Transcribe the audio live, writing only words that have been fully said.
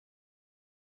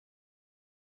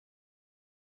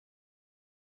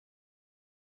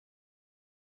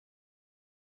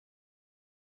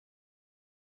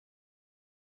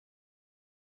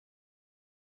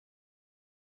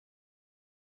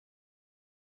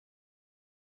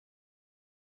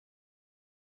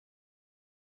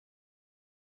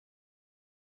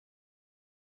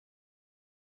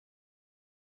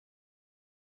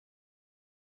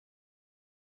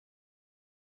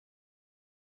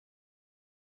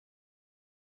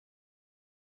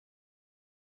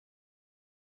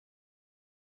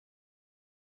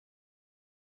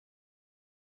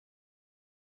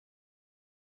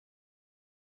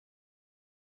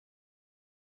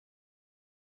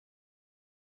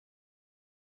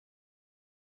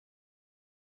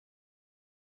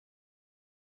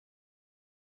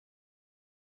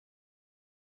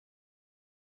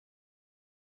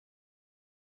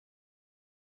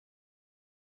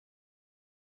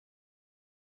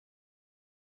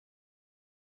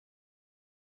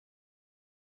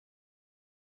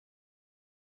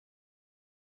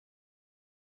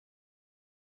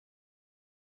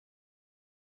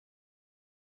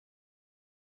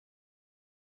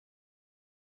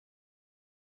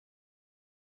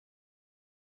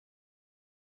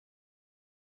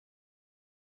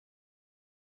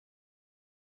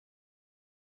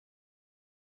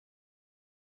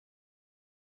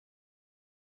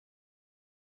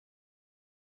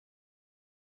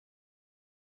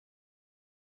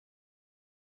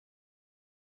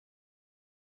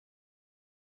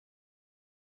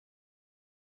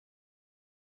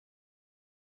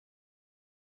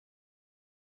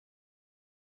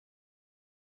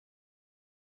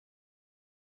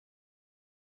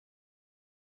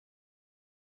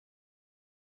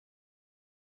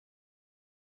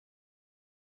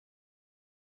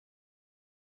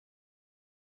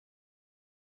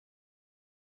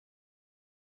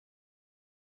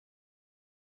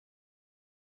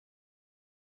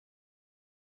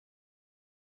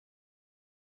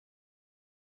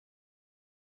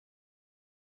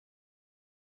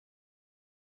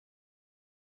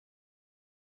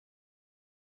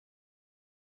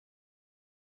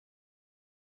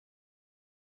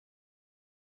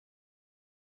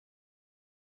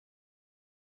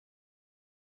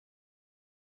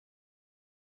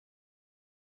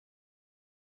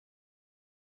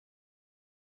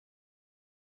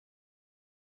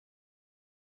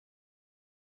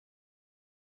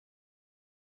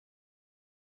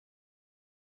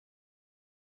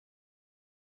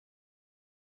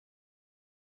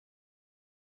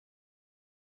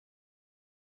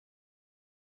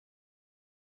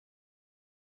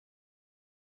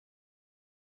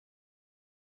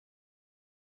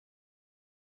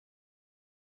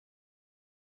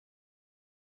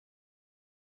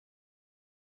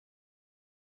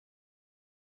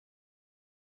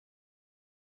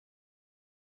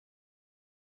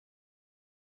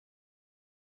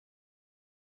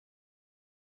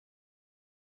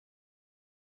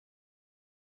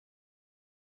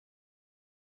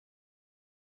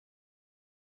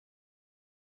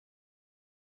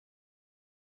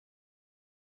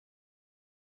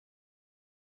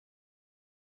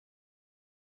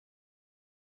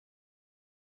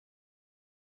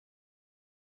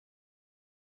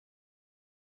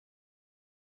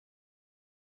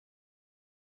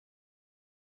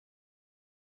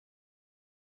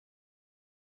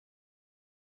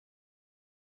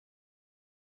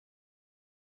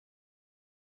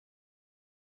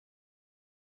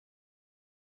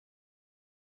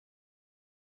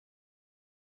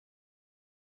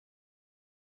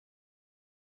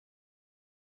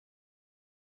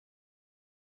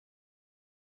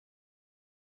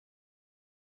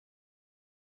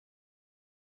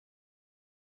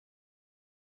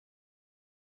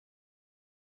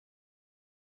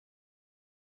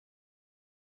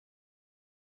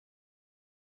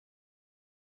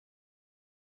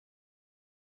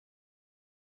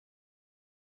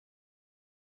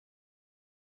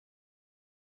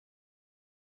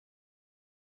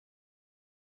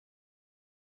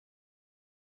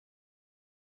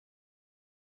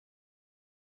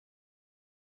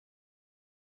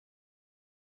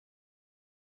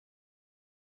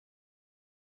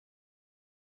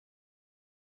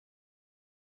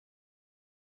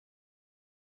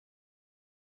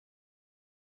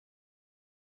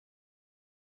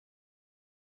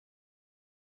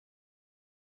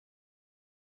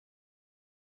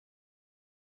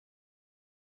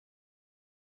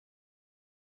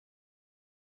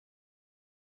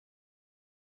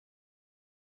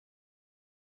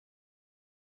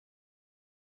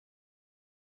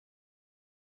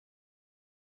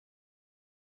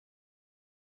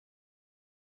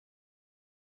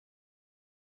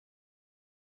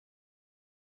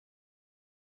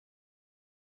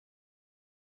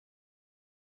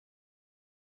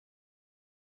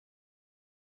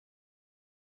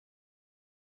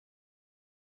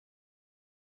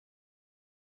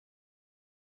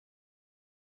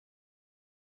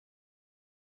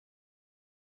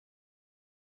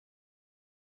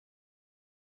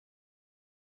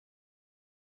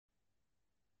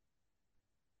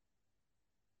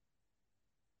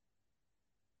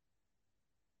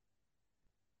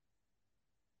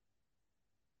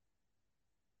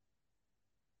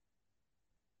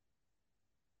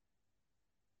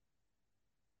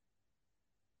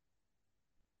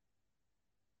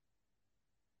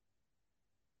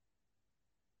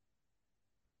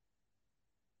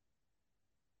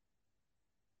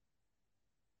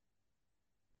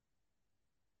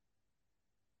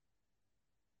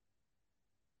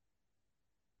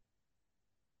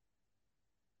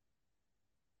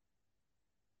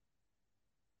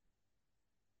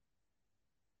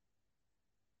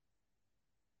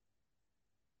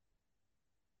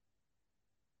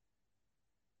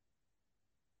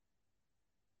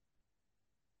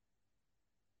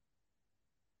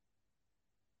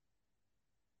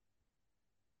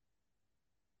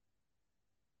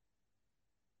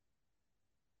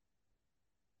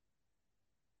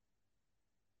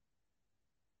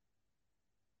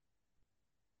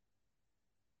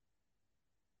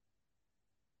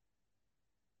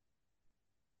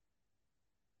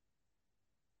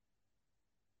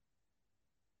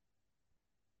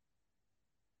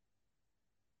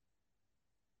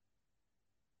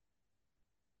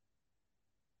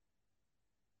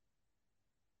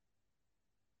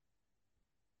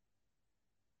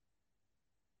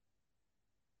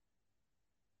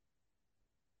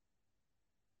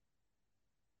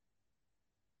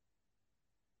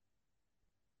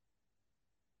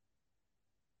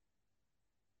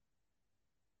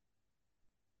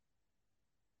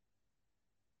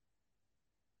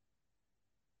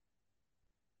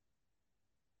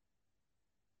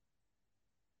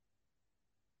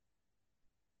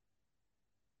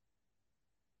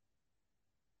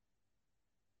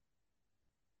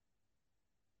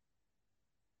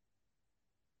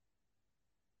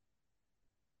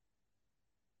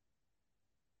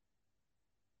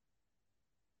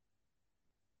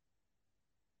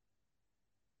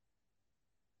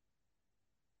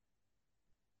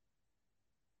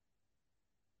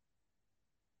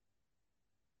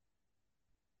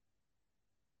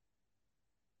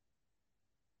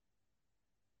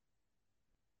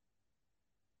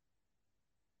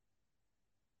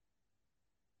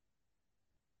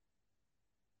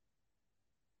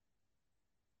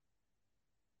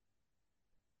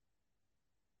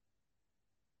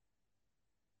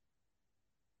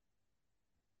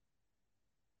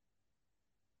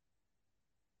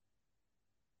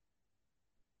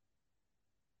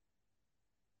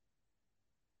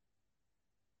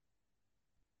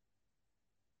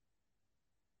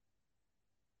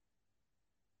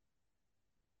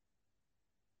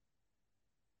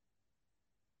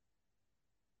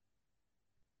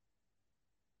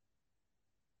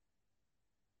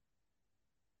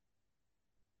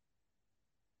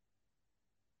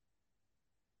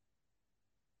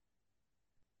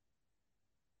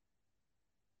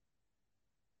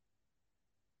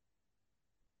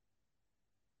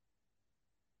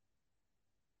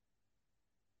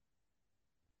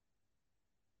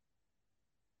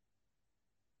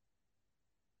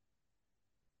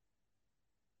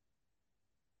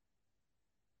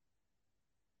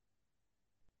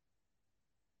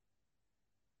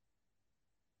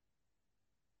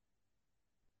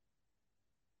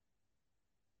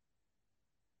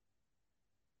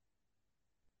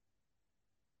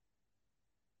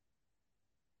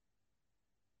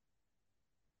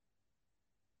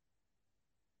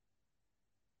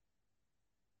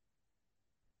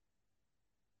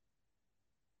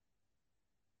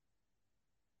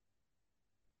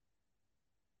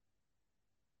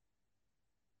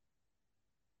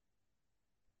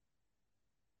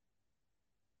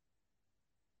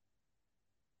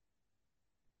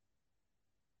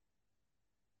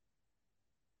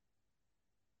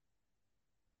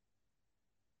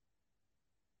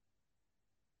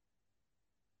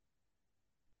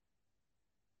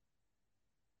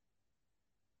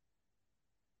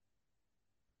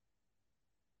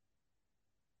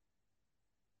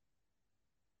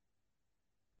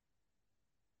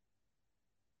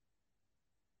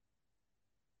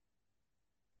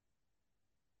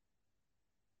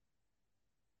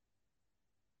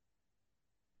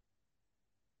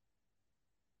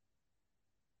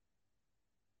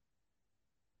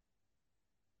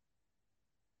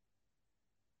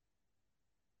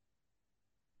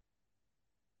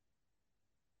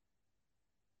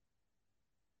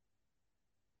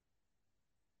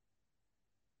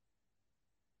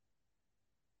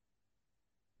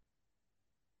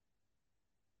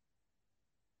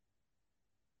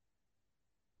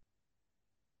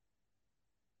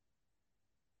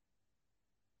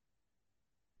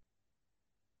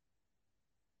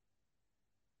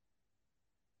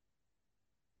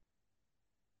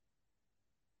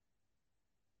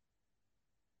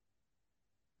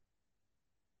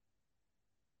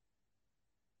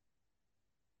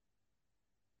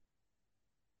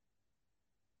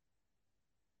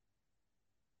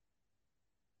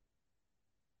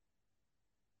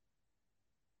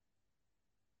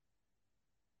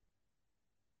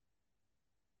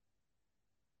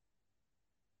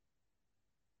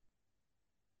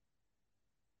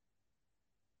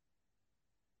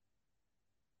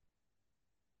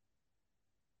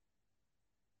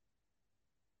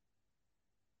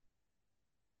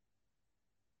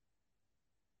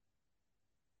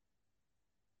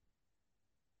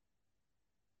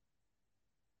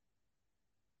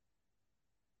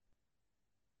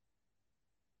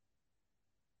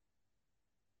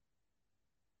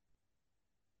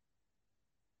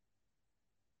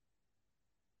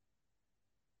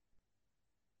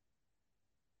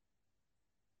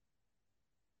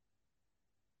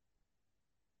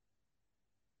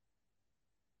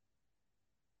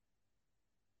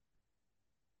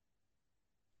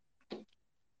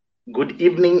Good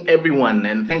evening, everyone,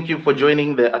 and thank you for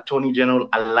joining the Attorney General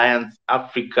Alliance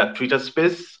Africa Twitter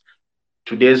space.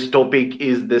 Today's topic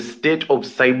is the state of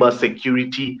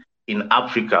cybersecurity in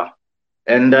Africa.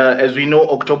 And as we know,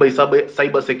 October is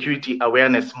Cybersecurity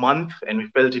Awareness Month, and we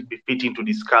felt it befitting to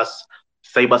discuss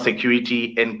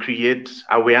cybersecurity and create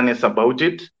awareness about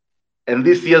it. And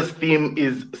this year's theme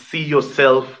is See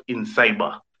Yourself in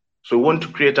Cyber. So we want to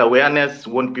create awareness,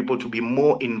 want people to be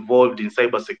more involved in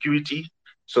cybersecurity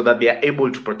so that they are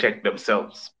able to protect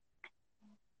themselves.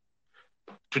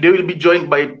 Today we'll be joined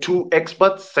by two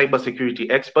experts,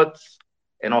 cybersecurity experts.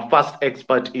 And our first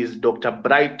expert is Dr.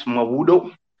 Bright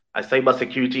Mawudo, a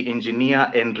cybersecurity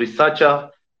engineer and researcher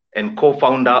and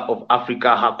co-founder of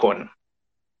Africa Hackon.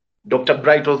 Dr.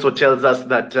 Bright also tells us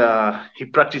that he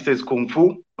practices Kung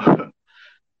Fu.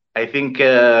 I think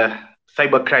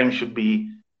cybercrime should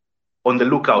be on the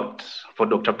lookout for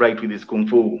Dr. Bright with his Kung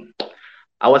Fu.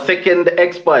 Our second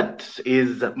expert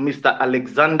is Mr.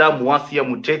 Alexander Mwasia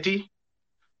Muteti.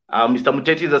 Mr.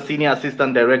 Muteti is a Senior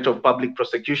Assistant Director of Public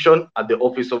Prosecution at the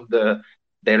Office of the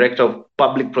Director of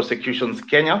Public Prosecutions,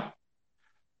 Kenya,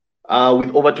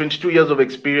 with over 22 years of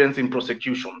experience in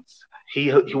prosecutions.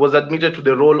 He was admitted to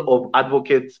the role of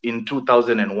advocate in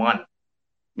 2001.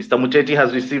 Mr. Muteti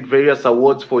has received various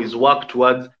awards for his work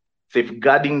towards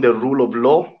safeguarding the rule of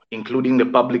law, including the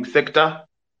public sector,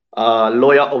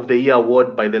 Lawyer of the Year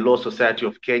award by the Law Society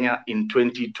of Kenya in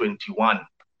 2021.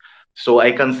 So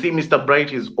I can see Mr.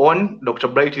 Bright is on, Dr.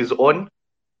 Bright is on.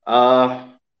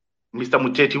 Mr.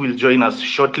 Muteti will join us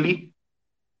shortly.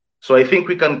 So I think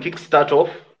we can kickstart off.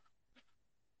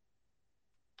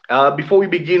 Before we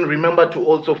begin, remember to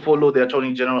also follow the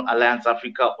Attorney General Alliance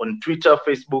Africa on Twitter,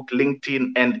 Facebook,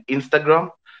 LinkedIn, and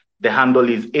Instagram. The handle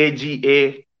is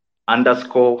AGA_Africa.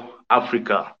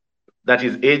 That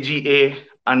is AGA_Africa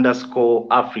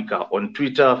on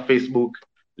Twitter, Facebook,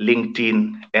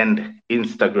 LinkedIn, and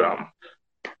Instagram.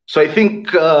 So I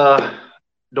think,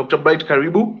 Dr. Bright,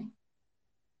 karibu.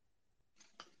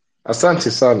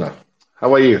 Asante sana.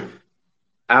 How are you?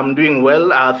 I'm doing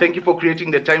well. Thank you for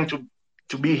creating the time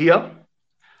to be here.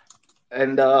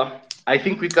 And I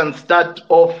think we can start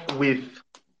off with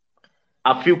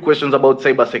a few questions about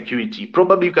cybersecurity.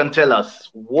 Probably you can tell us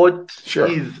what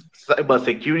is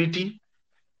cybersecurity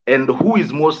and who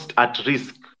is most at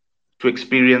risk to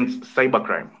experience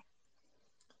cybercrime?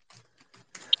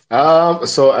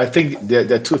 So I think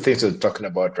there are two things we're talking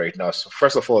about right now. So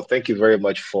first of all, thank you very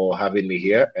much for having me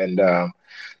here. And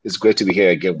it's great to be here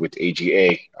again with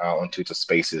AGA on Twitter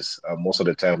Spaces. Most of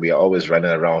the time, we are always running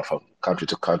around from country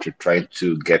to country trying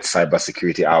to get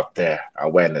cybersecurity out there,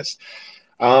 awareness.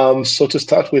 So to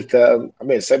start with,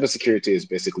 cybersecurity is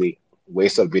basically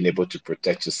ways of being able to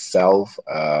protect yourself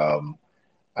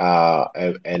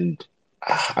and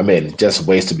just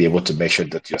ways to be able to make sure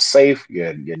that you're safe,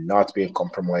 you're not being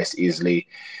compromised easily,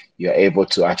 you're able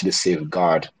to actually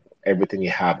safeguard everything you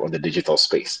have on the digital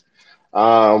space.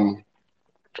 The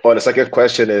second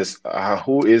question is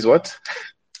who is what?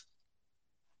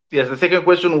 Yes, the second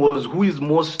question was who is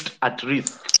most at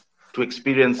risk to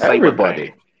experience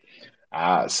everybody.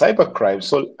 Cybercrime.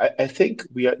 So I think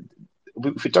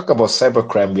if we talk about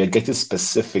cybercrime, we are getting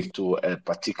specific to a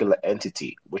particular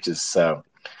entity, which is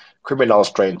criminals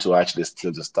trying to actually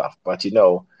steal the stuff. But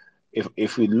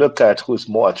if we look at who's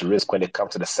more at risk when it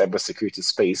comes to the cybersecurity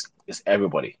space, it's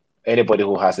everybody. Anybody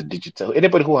who has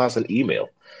anybody who has an email,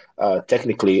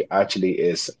 technically actually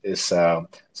is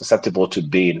susceptible to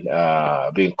being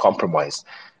compromised.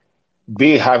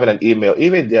 Be having an email,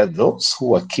 even there are those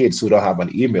who are kids who don't have an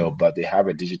email, but they have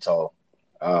a digital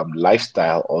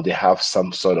lifestyle, or they have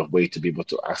some sort of way to be able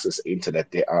to access the internet.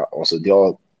 They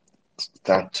all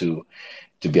start to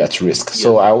be at risk. Yes.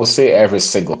 So I will say every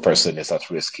single person is at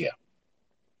risk here.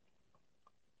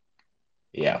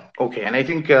 Yeah. Okay, and I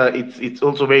think it's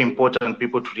also very important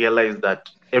people to realize that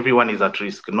everyone is at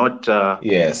risk, not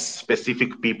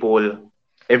specific people.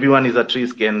 Everyone is at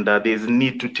risk, and there's a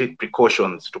need to take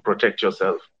precautions to protect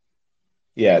yourself.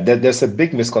 Yeah, there's a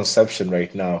big misconception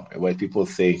right now where people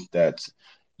think that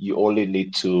you only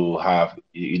need to have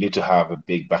a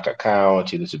big bank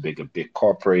account, you need to be a big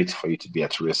corporate for you to be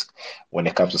at risk when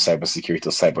it comes to cybersecurity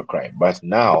or cybercrime. But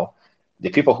now, the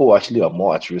people who actually are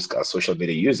more at risk are social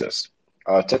media users.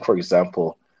 Take for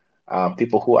example,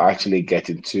 people who actually get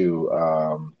into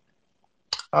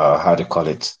how do you call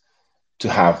it, to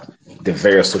have the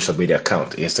various social media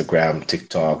account, Instagram,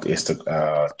 TikTok,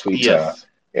 Twitter,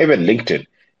 even LinkedIn.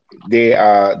 They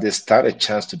stand a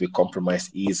chance to be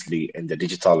compromised easily in the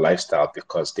digital lifestyle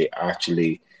because they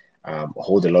actually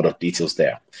hold a lot of details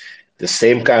there. The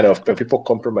same kind of when people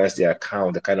compromise their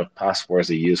account, the kind of passwords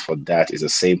they use for that is the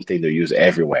same thing they use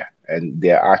everywhere, and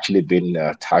they're actually being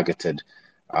targeted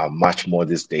much more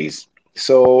these days.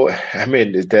 So, I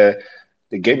mean, the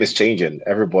game is changing.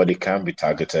 Everybody can be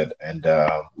targeted, and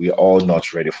we're all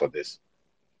not ready for this.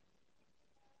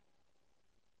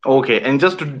 Okay, and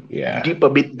just to Yeah, deep a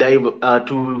bit dive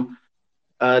to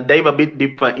dive a bit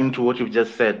deeper into what you've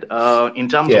just said. In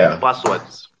terms of yeah.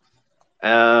 passwords,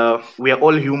 we are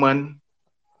all human.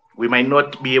 We might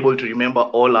not be able to remember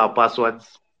all our passwords.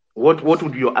 What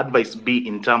would your advice be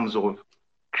in terms of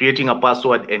creating a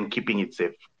password and keeping it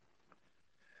safe?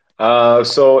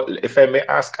 So if I may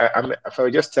ask, if I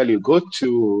would just tell you, go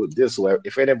to this web.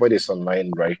 If anybody's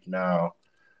online right now,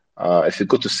 if you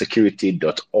go to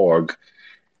security.org,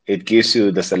 it gives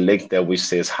you, there's a link there which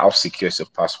says how secure is your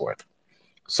password.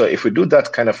 So if we do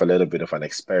that kind of a little bit of an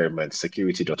experiment,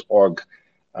 security.org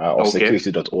or Okay.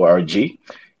 security.org,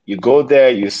 you go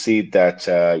there, you see that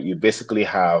you basically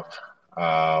have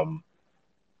um,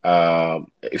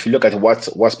 if you look at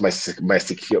what's my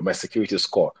security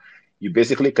score, you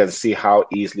basically can see how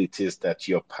easily it is that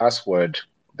your password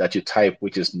that you type,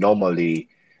 which is normally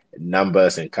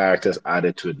numbers and characters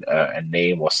added to a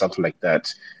name or something like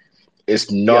that,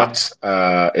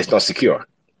 Yeah. it's not secure.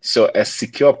 So a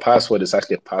secure password is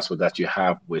actually a password that you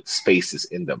have with spaces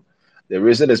in them. The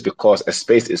reason is because a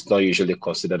space is not usually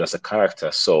considered as a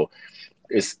character. So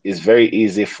it's very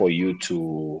easy for you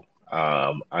to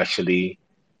actually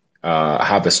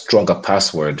have a stronger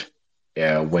password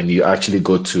when you actually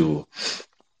go to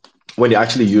when you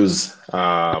actually use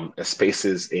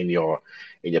spaces in your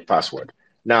password.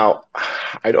 Now,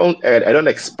 I don't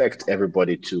expect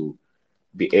everybody to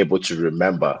be able to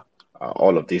remember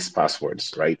all of these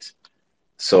passwords, right?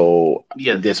 So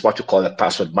Yes. there's what you call a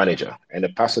password manager, and a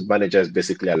password manager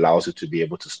basically allows you to be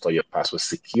able to store your password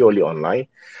securely online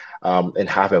and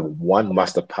have a one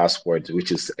master password,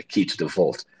 which is a key to the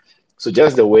vault. So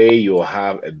just the way you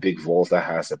have a big vault that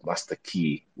has a master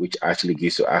key, which actually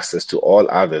gives you access to all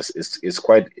others, is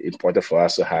quite important for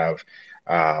us to have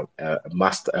a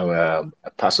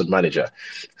password manager.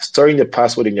 Storing the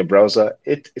password in your browser,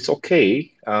 it's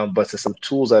okay, but there's some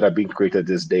tools that are being created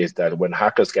these days that when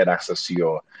hackers get access to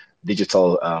your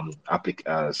digital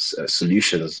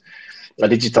solutions,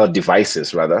 digital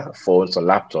devices rather, phones or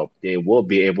laptop, they will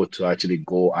be able to actually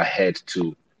go ahead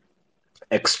to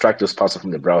extract those passwords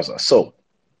from the browser. So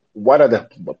what are the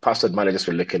password managers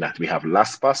we're looking at? We have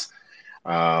LastPass.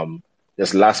 Um,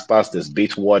 there's LastPass. There's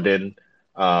Bitwarden.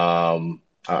 I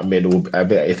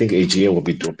think AGA will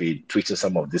be tweeting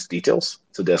some of these details.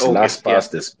 So there's Okay. Yeah.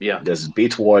 LastPass. There's Yeah. there's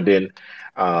Bitwarden.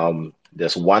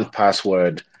 There's One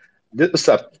Password. These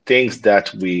are things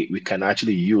that we can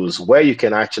actually use where you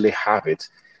can actually have it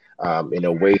in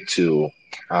a way to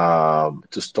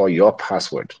store your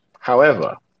password.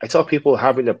 However, I tell people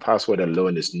having a password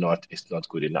alone is not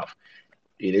good enough.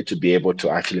 You need to be able to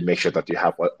actually make sure that you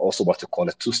have also what you call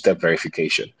a two-step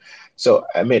verification. So,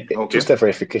 I mean, Okay. two-step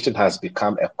verification has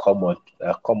become a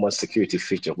common security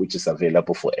feature which is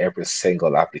available for every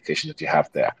single application that you have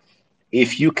there.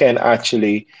 If you can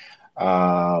actually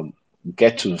um,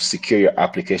 get to secure your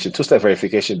application, two-step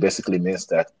verification basically means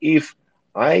that if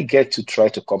I get to try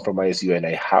to compromise you and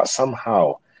I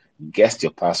somehow guessed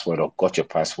your password or got your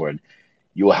password,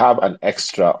 you have an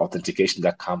extra authentication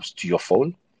that comes to your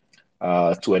phone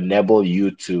to enable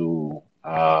you to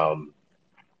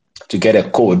get a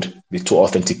code to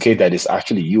authenticate that it's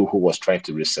actually you who was trying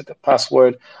to reset the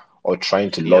password or trying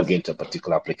to log Yes. into a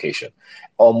particular application.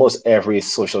 Almost every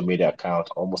social media account,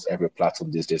 almost every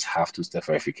platform these days have two-step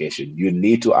verification. You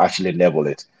need to actually enable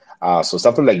it. So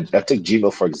something like I take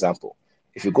Gmail for example.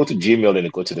 If you go to Gmail and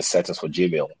you go to the settings for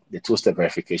Gmail, the two-step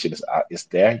verification is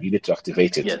there. You need to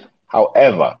activate it. Yes.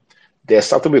 However, there's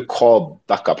something we call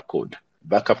backup code.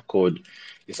 Backup code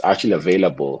is actually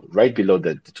available right below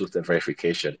the two-step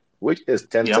verification, which is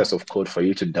 10 Yeah. sets of code for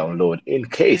you to download in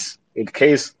case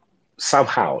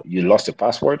somehow you lost your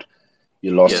password,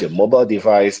 you lost Yes. your mobile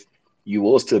device, you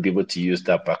will still be able to use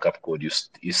that backup code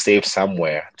you saved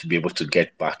somewhere to be able to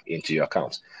get back into your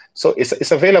account. So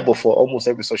it's available for almost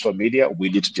every social media. We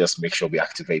need to just make sure we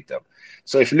activate them.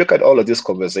 So if you look at all of this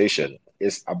conversation,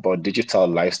 it's about digital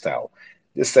lifestyle.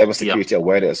 This Yeah. cybersecurity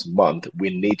awareness month, we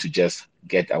need to just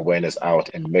get awareness out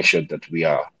and make sure that we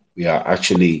are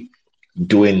actually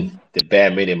doing the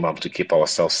bare minimum to keep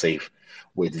ourselves safe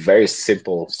with very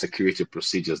simple security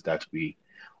procedures that we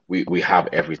have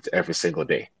every single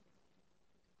day.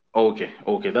 Okay.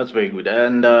 Okay. That's very good.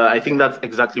 And I think that's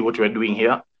exactly what we're doing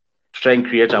here to try and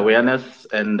create awareness.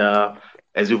 And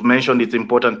as you've mentioned, it's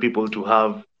important people to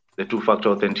have the two-factor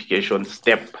authentication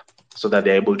step. so that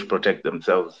they're able to protect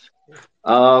themselves.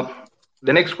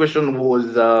 The next question was,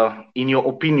 in your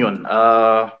opinion,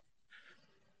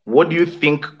 what do you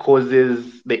think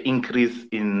causes the increase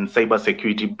in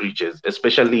cybersecurity breaches,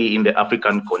 especially in the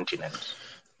African continent?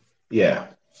 Yeah.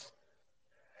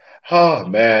 Oh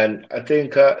man, I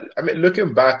think I mean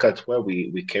looking back at where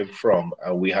we came from,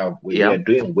 we are Yeah,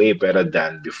 doing way better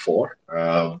than before.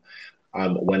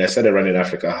 When I started running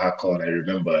Africa Hackon, I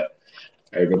remember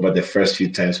the first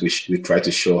few times we tried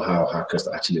to show how hackers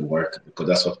actually work because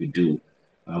that's what we do.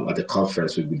 At the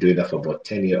conference, we've been doing that for about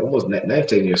 10 years, almost 9,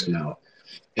 10 years now.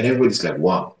 And everybody's like,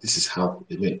 wow, this is how,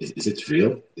 I mean, is it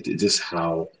real? Is this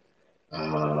how,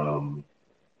 um,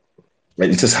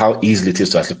 like, this is how easily it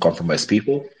is to actually compromise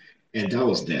people. And that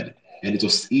was then. And it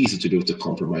was easy to be able to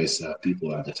compromise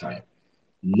people at the time.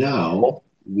 Now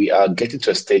we are getting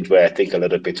to a stage where I think a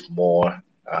little bit more.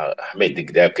 I mean,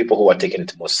 there are people who are taking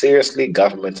it more seriously.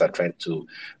 Governments are trying to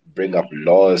bring up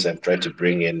laws and trying to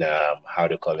bring in how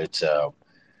do you call it?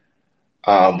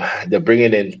 They're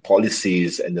bringing in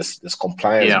policies and this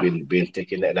compliance yeah, being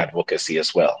taken and advocacy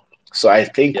as well. So I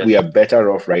think we yes, are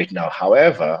better off right now.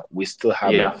 However, we still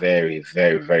have a yeah, very,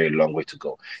 very, very long way to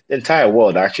go. The entire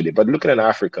world actually, but looking at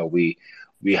Africa, we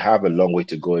have a long way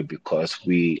to go because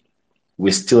we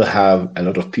still have a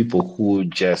lot of people who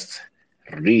just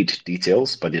read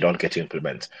details, but they don't get to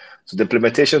implement. So the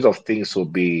implementations of things will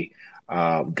be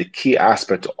the key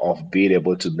aspect of being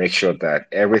able to make sure that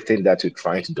everything that we're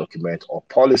trying to document or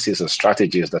policies and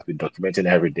strategies that we're documenting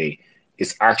every day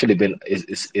is actually been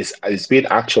is being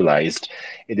actualized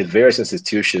in the various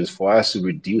institutions for us to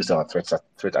reduce our threat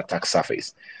attack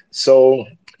surface. So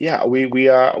yeah, we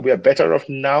are better off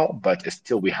now, but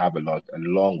still we have a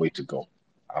long way to go.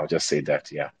 I'll just say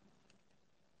that, yeah.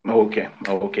 okay,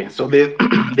 okay. So there,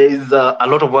 there is a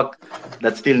lot of work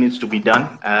that still needs to be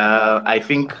done. I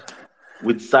think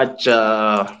with such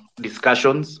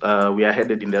discussions, we are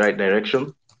headed in the right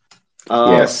direction.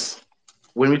 Uh, Yes,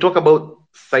 when we talk about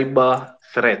cyber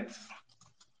threats,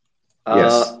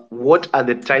 yes. what are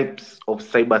the types of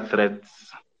cyber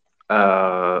threats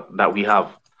that we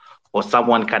have or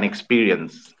someone can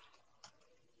experience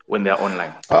when they're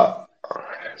online? Uh,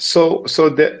 so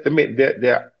there, I mean,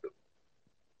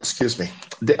 excuse me,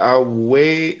 there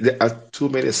are too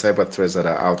many cyber threats that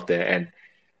are out there, and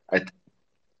I,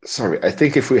 sorry, I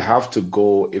think if we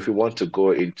want to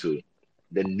go into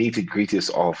the nitty-gritties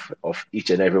of each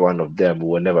and every one of them, we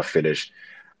will never finish.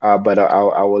 But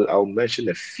I'll mention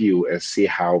a few and see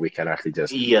how we can actually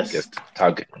Yes, get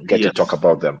to talk yes,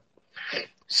 about them.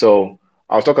 So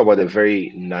I'll talk about a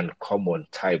very non-common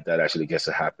type that actually gets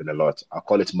to happen a lot. I'll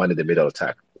call it man in the middle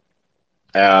attack.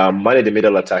 Man in the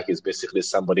middle attack is basically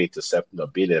somebody intercepting or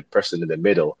being a person in the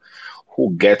middle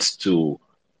who gets to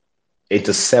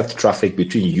intercept traffic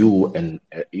between you and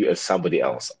somebody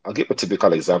else. I'll give a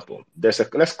typical example.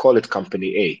 Let's call it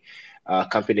Company A.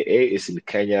 Company A is in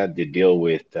Kenya. They deal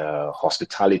with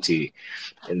hospitality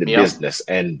in the yeah, business,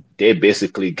 and they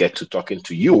basically get to talking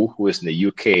to you, who is in the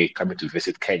UK, coming to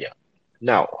visit Kenya.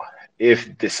 Now, if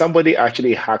somebody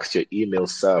actually hacks your email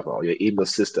server or your email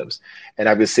systems, and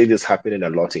I've been seeing this happening a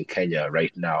lot in Kenya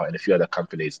right now and a few other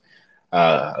countries,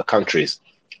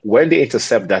 when they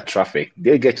intercept that traffic,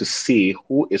 they get to see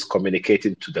who is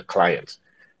communicating to the client,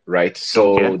 right? okay,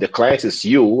 So the client is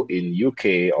you in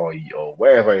UK or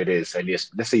wherever it is, and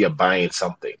let's say you're buying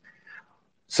something.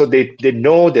 So they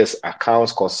know there's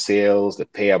accounts called sales, the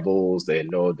payables, they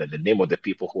know that the name of the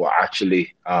people who are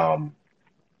actually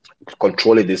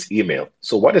controlling this email.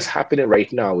 So what is happening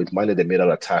right now with man in the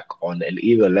middle attack on an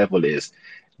email level is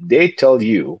they tell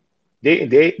you they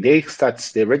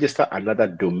register another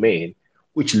domain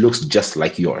which looks just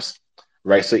like yours,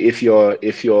 right? So if your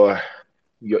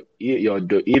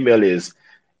email is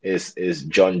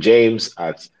John James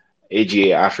at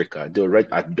AGA Africa, they'll at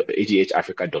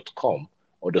agahafrica.com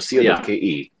or yeah,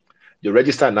 .co.ke. You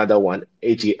register another one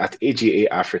at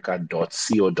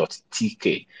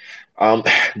agaafrica.co.tk.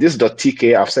 This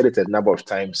 .tk, I've said it a number of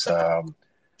times. How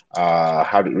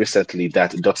recently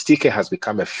that .tk has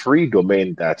become a free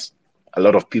domain that a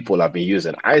lot of people have been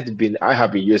using. I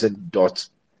have been using .dot.tk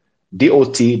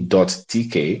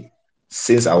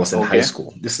since I was in high okay,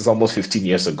 school. This is almost 15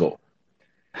 years ago.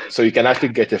 So you can actually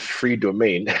get a free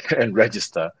domain and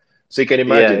register. So you can yeah,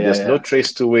 imagine yeah, there's no yeah,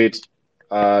 trace to it.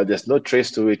 There's no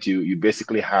trace to it. You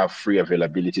basically have free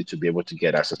availability to be able to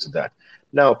get access to that.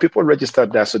 Now people register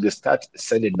that, so they start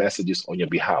sending messages on your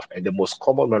behalf. And the most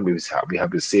common one we have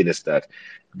been seeing is that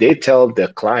they tell the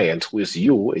client, who is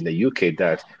you in the UK,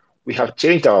 that we have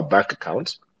changed our bank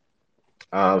account.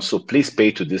 So please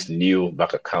pay to this new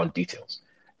bank account details.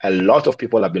 A lot of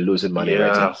people have been losing money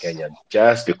right in Yes. Kenya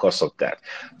just because of that.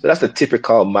 So that's the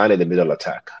typical man in the middle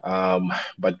attack.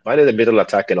 But man in the middle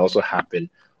attack can also happen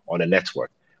on a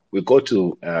network. We go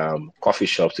to coffee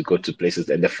shops, we go to places,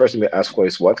 and the first thing we ask for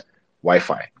is what?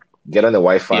 Wi-Fi. Get on the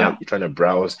Wi-Fi, Yeah. you're trying to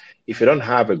browse. If you don't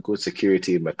have a good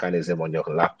security mechanism on your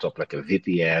laptop, like a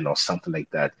VPN or something like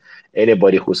that,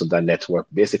 anybody who's on that network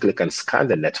basically can scan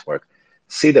the network,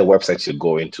 see the websites you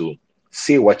go into,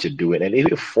 see what you're doing, and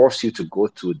even force you to go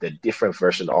to the different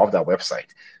version of that website.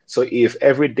 So if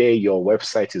every day your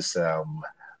website is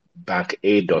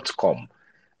banka.com,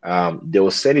 they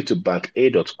will send you to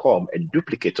banka.com, a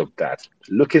duplicate of that,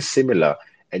 looking similar,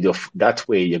 and that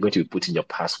way you're going to be putting your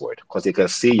password because they can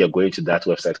see you're going to that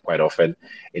website quite often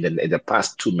in the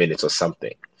past 2 minutes or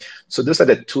something. So those are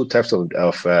the two types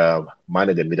of man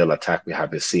in the middle attack we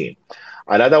have been seeing.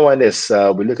 Another one is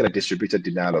we're looking at distributed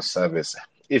denial of service.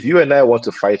 If you and I want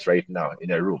to fight right now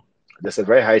in a room, there's a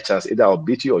very high chance either I'll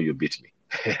beat you or you beat me.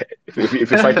 If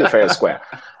you're fighting fair and square.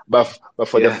 But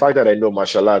for the Yeah. fact that I know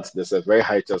martial arts, there's a very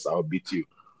high chance I'll beat you.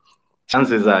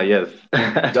 Chances are, yes.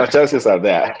 The chances are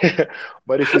there.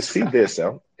 But if you see this,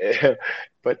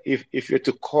 but if you're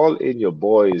to call in your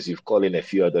boys, you've called in a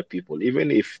few other people,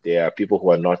 even if there are people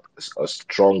who are not as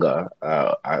stronger,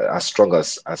 as strong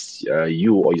as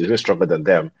you, or you're even stronger than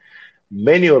them,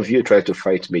 many of you try to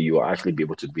fight me, you will actually be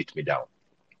able to beat me down.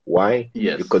 Why?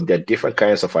 Yes. Because there are different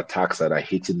kinds of attacks that are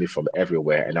hitting me from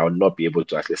everywhere, and I will not be able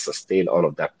to actually sustain all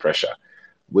of that pressure.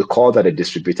 We call that a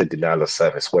distributed denial of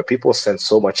service, where people send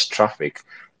so much traffic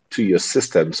to your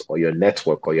systems or your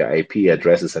network or your IP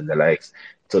addresses and the likes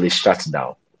till it shuts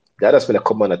down. That has been a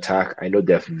common attack. I know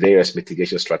there are various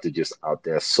mitigation strategies out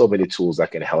there, so many tools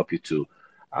that can help you to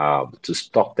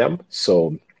stop them.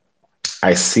 So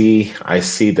I see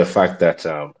the fact that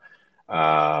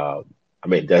uh, I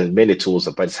mean, there's many tools,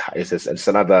 but it's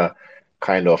another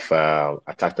kind of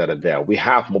attack that are there. We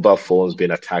have mobile phones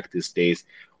being attacked these days.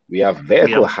 We have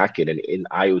vehicle Yeah. hacking in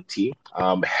IoT.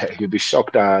 You'll be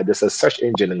shocked. There's a search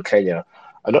engine in Kenya,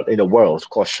 not in the world,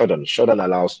 called Shodan. Shodan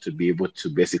allows to be able to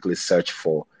basically search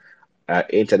for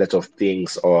Internet of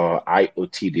Things or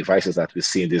IoT devices that we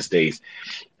see these days,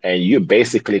 and you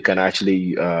basically can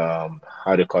actually how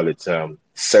do you call it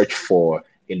search for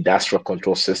industrial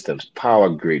control systems, power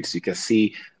grids. You can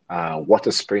see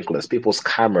water sprinklers, people's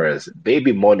cameras,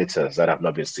 baby monitors that have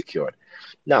not been secured.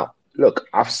 Now look,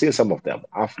 I've seen some of them,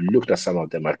 I've looked at some of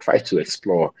them, I've tried to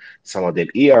explore some of them.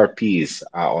 ERPs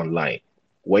are online.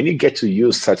 When you get to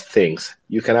use such things,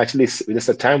 you can actually there's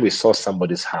a time we saw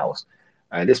somebody's house,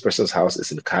 and this person's house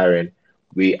is in Karen.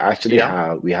 We actually Yeah.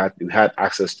 have we had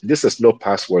access to, this is no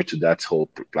password to that whole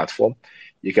platform.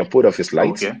 You can put off his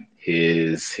lights, Okay.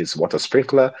 his water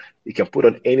sprinkler. You can put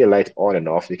on any light on and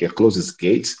off. You can close his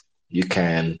gates. You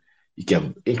can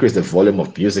increase the volume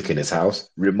of music in his house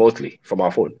remotely from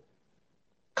our phone.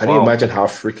 Can you Wow. imagine how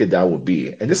freaky that would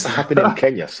be? And this is happening in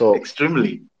Kenya. So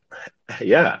Extremely.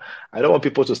 yeah, I don't want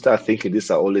people to start thinking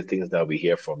these are only things that we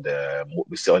hear from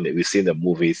we see in the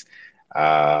movies,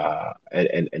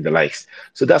 and the likes.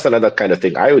 So that's another kind of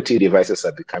thing. IoT devices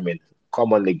are becoming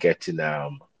commonly getting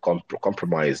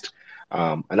compromised.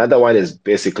 Another one is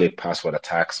basically password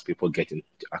attacks. People getting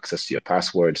access to your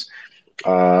passwords.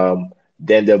 Um,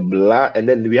 and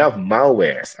then we have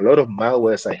malwares. A lot of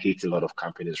malwares are hitting a lot of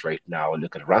companies right now.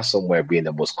 Look at ransomware being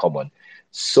the most common.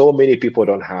 So many people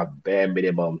don't have bare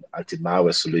minimum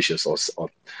anti-malware solutions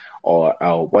or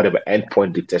whatever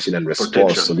endpoint detection and response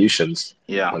Protection. solutions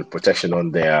Yeah. or protection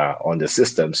on the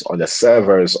systems, on the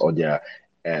servers, on their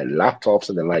laptops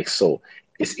and the like. So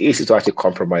it's easy to actually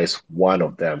compromise one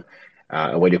of them.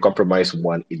 And when you compromise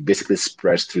one, it basically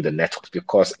spreads through the network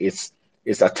because it's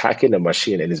attacking a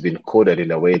machine and it's been coded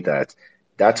in a way that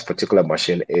that particular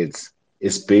machine is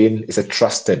a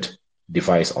trusted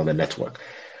device on the network.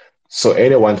 So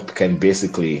anyone can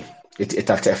basically it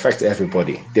affects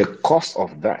everybody. The cost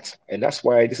of that, and that's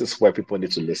why this is where people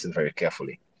need to listen very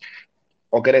carefully.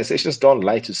 Organizations don't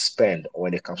like to spend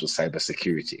when it comes to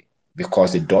cybersecurity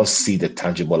because they don't see the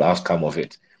tangible outcome of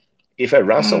it. If a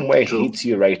ransomware True. hits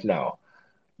you right now,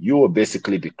 you will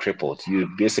basically be crippled. You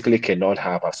basically cannot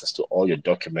have access to all your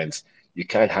documents. You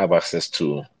can't have access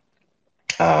to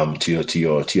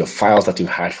your files that you've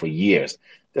had for years.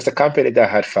 There's a company that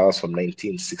had files from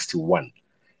 1961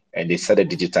 and they started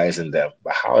digitizing them.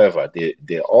 But however,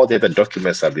 all the other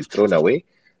documents have been thrown away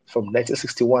from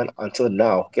 1961 until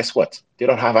now. Guess what? They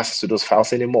don't have access to those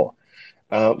files anymore.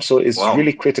 So it's Wow.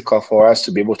 really critical for us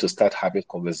to be able to start having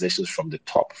conversations from the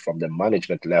top, from the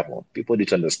management level. People need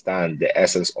to understand the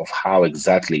essence of how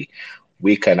exactly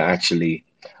we can actually,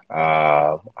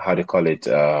 how do you call it,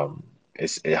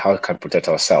 It's how we can protect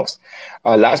ourselves.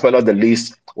 Last but not the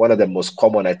least, one of the most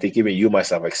common, I think even you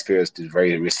must have experienced it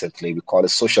very recently, we call it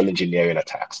social engineering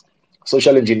attacks.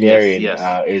 Social Yes, engineering yes,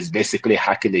 is basically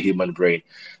hacking the human brain.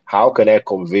 How can I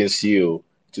convince you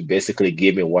to basically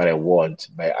give me what I want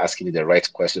by asking me the right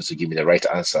questions to give me the right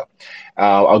answer?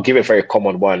 I'll give a very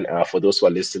common one for those who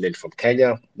are listening from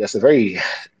Kenya. There's a very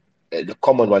the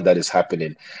common one that is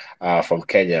happening from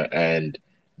Kenya, and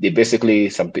they basically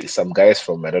some guys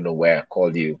from I don't know where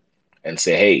call you and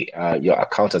say, "Hey, your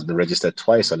account has been registered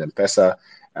twice on M-Pesa.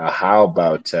 How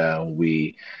about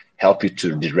we help you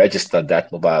to deregister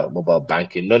that mobile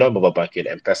banking? No, not mobile banking,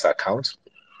 M-Pesa account.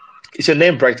 Is your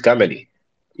name Bright Gamely?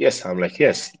 Yes." I'm like,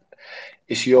 "Yes."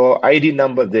 Is your ID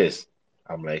number this?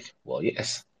 I'm like, well,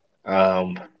 yes.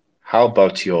 Um, how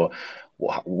about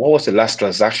what was the last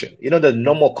transaction? You know, the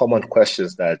normal common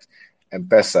questions that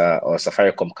M-Pesa or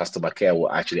Safaricom customer care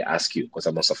will actually ask you because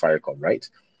I'm on Safaricom, right?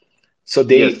 So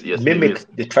yes, yes, they will.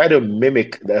 they try to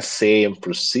mimic the same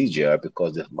procedure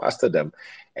because they've mastered them.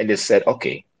 And they said,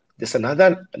 okay, there's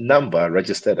another number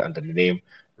registered under the name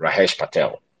Rahesh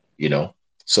Patel, you know.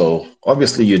 So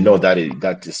obviously you know that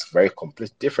is very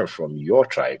completely different from your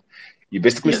tribe. You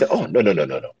basically say, Yes, oh, no, no, no,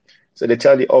 no, no. So they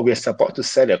tell you, oh, we're about to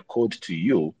send a code to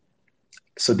you.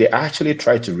 So they actually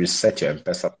try to reset your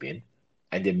M-Pesa pin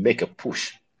and they make a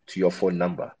push to your phone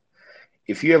number.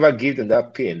 If you ever give them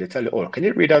that pin, they tell you, "Oh, can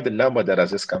you read out the number that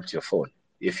has just come to your phone?"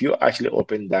 If you actually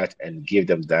open that and give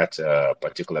them that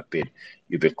particular pin,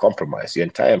 you'll be compromised. Your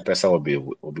entire person will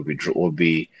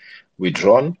be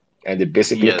withdrawn, and they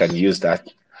basically can yes, use that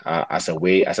as a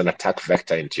way as an attack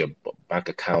vector into your bank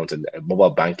account and mobile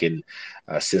banking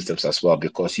systems as well,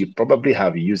 because you probably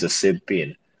have used the same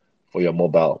pin for your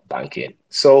mobile banking.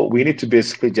 So we need to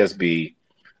basically just be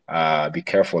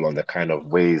careful on the kind of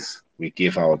ways we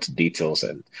give out details.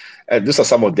 And these are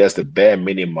some of the bare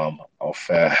minimum of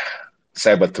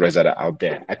cyber threats that are out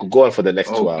there. I could go on for the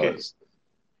next two okay. hours.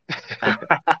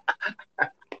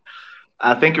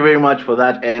 Thank you very much for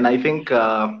that. And I think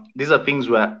these are things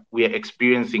we are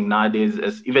experiencing nowadays,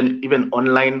 as even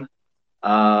online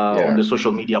on Yeah, the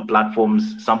social media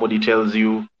platforms. Somebody tells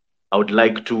you, "I would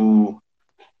like to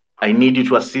I need you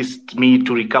to assist me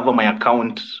to recover my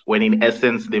account," when in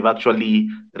essence, they've actually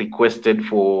requested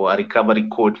for a recovery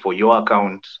code for your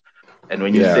account. And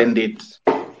when you yeah, send it,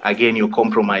 again, you're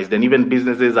compromised. And even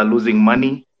businesses are losing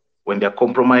money when they're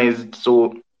compromised.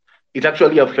 So it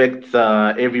actually affects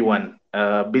everyone,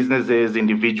 businesses,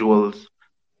 individuals.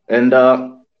 And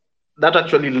that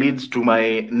actually leads to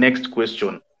my next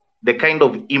question: the kind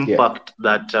of yeah. impact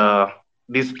that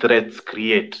these threats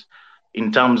create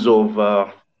in terms of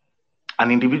an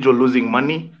individual losing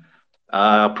money.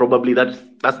 Probably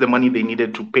that's the money they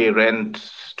needed to pay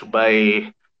rent, to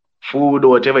buy food, or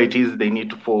whatever it is they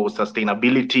need for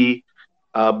sustainability.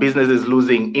 Businesses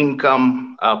losing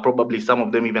income. Probably some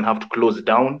of them even have to close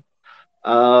down.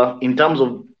 In terms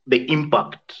of the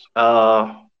impact,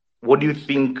 what do you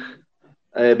think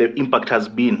the impact has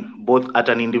been, both at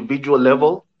an individual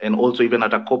level and also even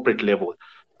at a corporate level,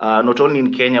 not only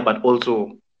in Kenya but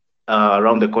also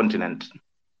around the continent?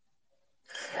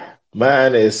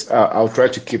 Man, I'll try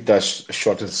to keep that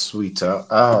short and sweet.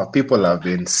 People have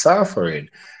been suffering.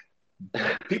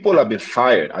 People have been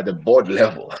fired at the board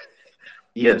level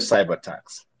from Yes. cyber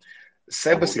attacks.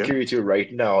 Okay. Cybersecurity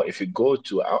right now, if you go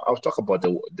to, I'll talk about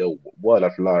the world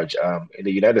at large, in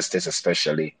the United States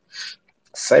especially.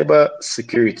 Cyber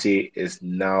security is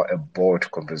now a board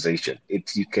conversation.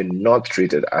 You cannot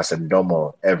treat it as a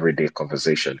normal everyday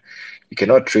conversation. You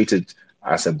cannot treat it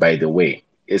as a by the way.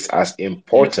 It's as Yes.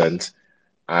 important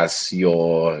as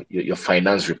your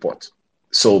finance report.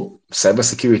 So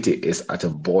cybersecurity is at a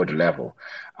board level.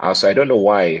 So I don't know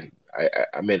why.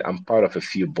 I mean, I'm part of a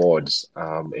few boards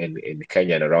in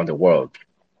Kenya and around the world.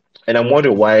 And I'm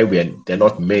wondering why there are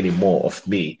not many more of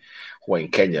me who are in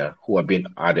Kenya who are being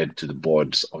added to the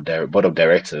board of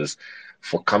directors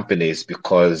for companies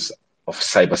because of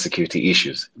cybersecurity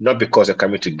issues. Not because they're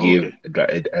coming to give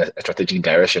Okay. a strategic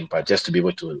direction, but just to be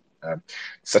able to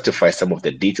certify some of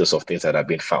the details of things that have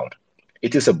been found.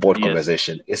 It is a board Yes.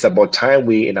 conversation. It's about time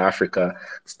we in Africa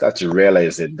start to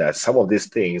realize that some of these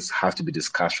things have to be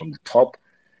discussed from the top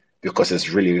because it's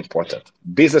really important.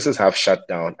 Businesses have shut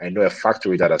down. I know a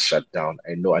factory that has shut down.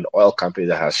 I know an oil company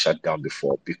that has shut down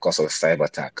before because of a cyber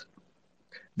attack.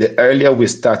 The earlier we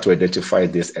start to identify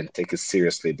this and take it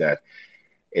seriously, that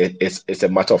it's a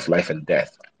matter of life and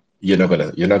death. You're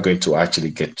not going to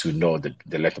actually get to know the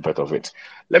length and breadth of it.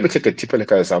 Let me take a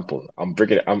typical example. I'm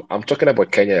talking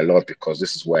about Kenya a lot because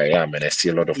this is where I am and I see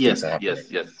a lot of things Yes. happening.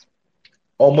 Yes. Yes.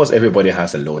 Almost everybody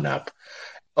has a loan app.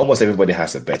 almost everybody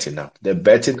has a betting now. The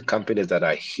betting companies that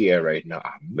are here right now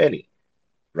are many,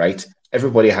 right?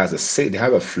 Everybody has a say, they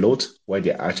have a float where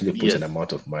they actually put an Yes,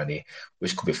 amount of money,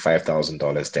 which could be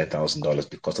 $5,000, $10,000,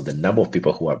 because of the number of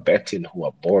people who are betting, who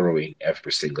are borrowing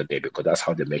every single day, because that's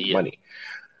how they make yeah, money.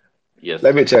 yes,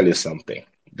 Let me tell you something.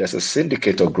 There's a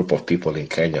syndicate or group of people in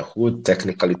Kenya who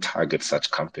technically target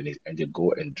such companies and they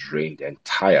go and drain the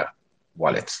entire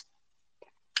wallets.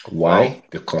 Why? wow,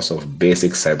 Because of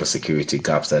basic cybersecurity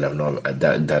gaps that have not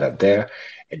that are there,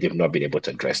 and they've not been able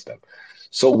to address them.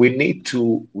 So we need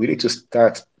to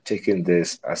start taking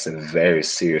this as a very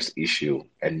serious issue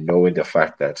and knowing the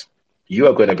fact that you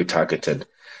are going to be targeted.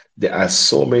 There are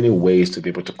so many ways to be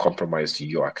able to compromise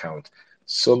your account,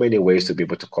 so many ways to be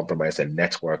able to compromise a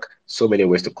network, so many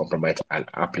ways to compromise an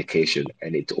application,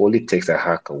 and it only takes a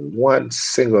hacker one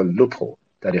single loophole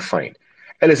that they find.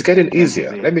 And it's getting that is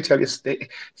easier. it. Let me tell you,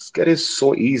 it's getting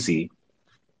so easy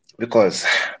because,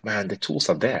 man, the tools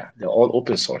are there. They're all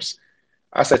open source.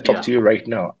 As I talk Yeah, to you right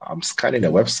now, I'm scanning the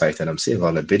website and I'm seeing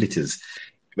vulnerabilities.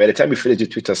 By the time you finish your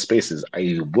Twitter spaces,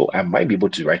 I might be able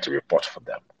to write a report for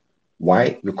them.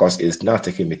 Why? Because it's now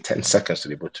taking me 10 seconds to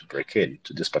be able to break in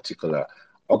to this particular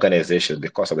organization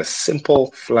because of a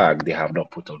simple flag they have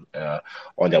not put on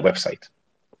their website.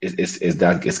 It's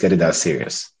getting that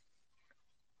serious.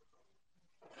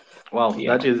 wow,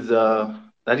 Yeah.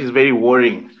 that is very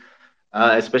worrying.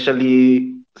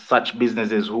 Especially such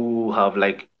businesses who have,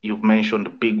 like you've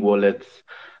mentioned, big wallets.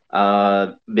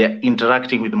 They're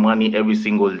interacting with money every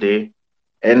single day,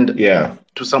 and Yeah.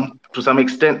 to some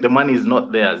extent, the money is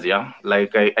not theirs. Yeah,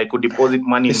 like I could deposit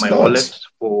money in It's my wallet not.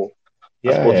 for a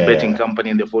Yeah, sports yeah, betting yeah. company,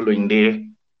 and the following day,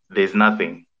 there's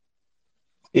nothing.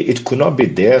 It could not be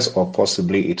theirs, or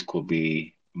possibly it could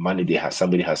be money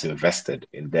somebody has invested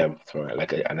in them through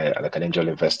like an angel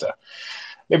investor.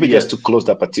 Maybe just Yes, to close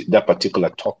that particular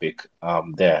topic,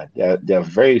 there are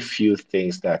very few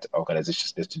things that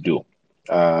organizations need to do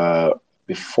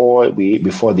before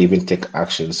they even take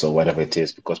actions or whatever it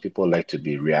is, because people like to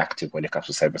be reactive when it comes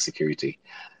to cybersecurity.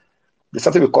 There's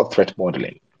something we call threat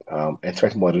modeling. And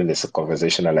threat modeling is a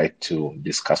conversation I like to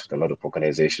discuss with a lot of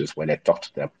organizations when I talk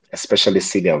to them, especially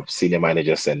senior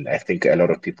managers, and I think a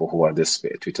lot of people who are in this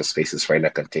Twitter spaces right now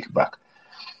can take back.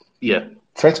 yeah,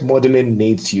 Threat modeling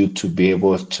needs you to be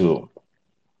able to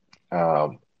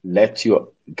let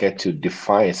you get to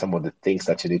define some of the things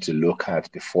that you need to look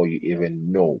at before you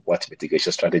even know what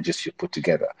mitigation strategies you put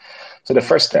together. So the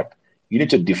first step, you need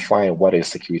to define what is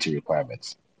security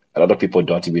requirements. A lot of people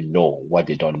don't even know what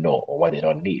they don't know or what they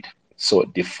don't need. So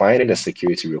defining the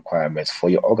security requirements for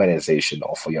your organization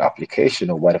or for your application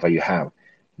or whatever you have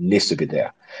needs to be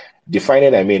there.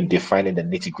 Defining, I mean defining the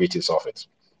nitty-gritties of it.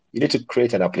 You need to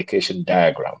create an application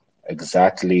diagram,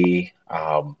 exactly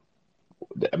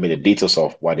the details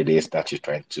of what it is that you're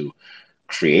trying to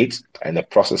create and the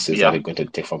processes that yeah. are going to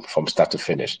take from start to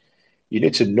finish. You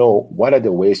need to know what are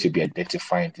the ways you'll be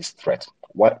identifying this threat.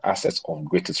 What assets of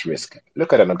greatest risk?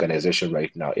 Look at an organization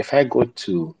right now. If I go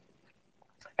to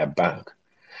a bank,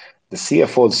 the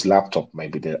CFO's laptop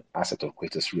might be the asset of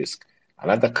greatest risk.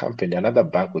 Another company, another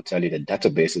bank will tell you the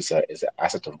database is the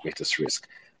asset of greatest risk.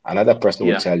 Another person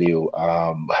will Yeah. tell you,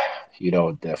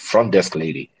 the front desk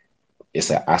lady is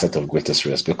an asset of greatest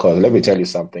risk. Because let me tell you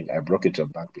something, I broke into a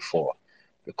bank before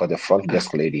because the front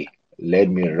desk lady led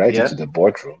me right Yeah. into the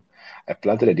boardroom. I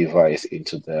planted a device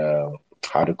into the,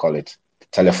 how to call it,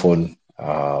 telephone,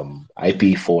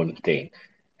 IP phone thing,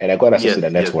 and I got access to Yes. the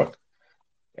Yes. network.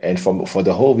 And for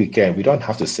the whole weekend, we don't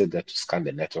have to sit there to scan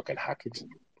the network and hack it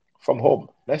from home.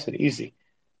 Nice and easy.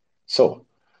 So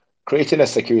creating a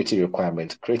security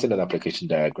requirement, creating an application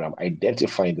diagram,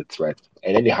 identifying the threat,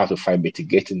 and then you have to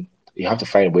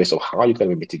find ways of how you're going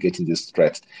to be mitigating this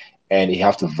threat. And you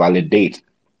have to validate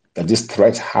that these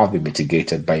threats have been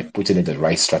mitigated by putting in the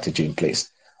right strategy in place.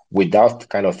 Without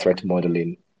kind of threat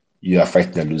modeling, you are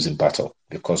fighting a losing battle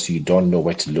because you don't know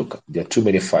where to look. There are too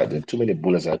many there are too many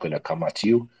bullets that are going to come at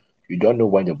you. You don't know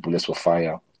when the bullets will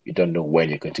fire. You don't know when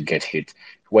you're going to get hit.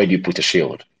 Where do you put a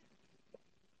shield?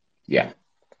 Yeah.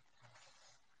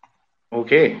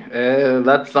 Okay.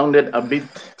 That sounded a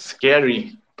bit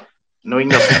scary,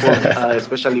 knowing that people,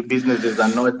 especially businesses, are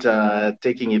not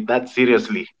taking it that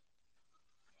seriously.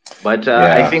 But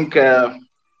I Yeah. think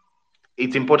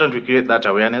it's important to create that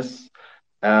awareness.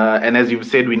 And as you've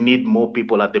said, we need more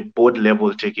people at the board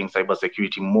level taking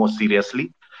cybersecurity more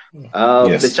seriously. The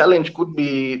Yes. challenge could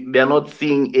be they're not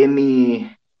seeing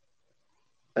any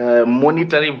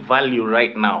monetary value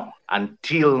right now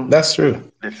until That's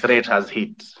true. the threat has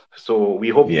hit. So we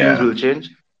hope things Yeah. will change,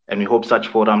 and we hope such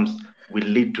forums will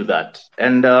lead to that.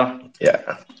 And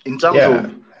Yeah. in terms of Yeah.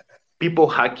 people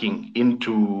hacking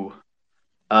into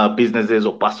businesses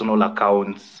or personal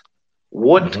accounts,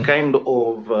 what Mhm. kind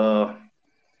of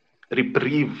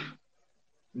reprieve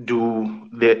do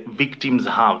the victims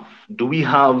have? Do we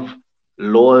have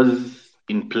laws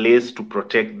in place to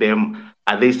protect them?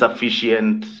 Are they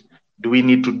sufficient? Do we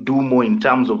need to do more in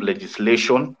terms of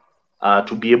legislation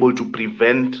to be able to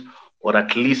prevent or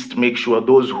at least make sure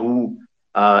those who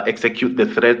execute the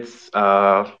threats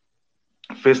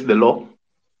face the law?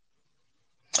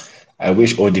 I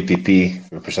wish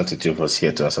ODPP representative was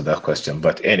here to answer that question.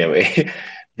 But anyway,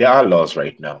 there are laws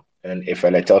right now. And if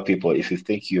I tell people, if you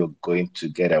think you're going to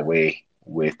get away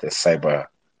with a cyber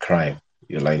crime,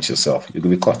 you're lying to yourself. You're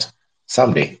going to be caught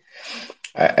someday.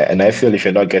 And I feel if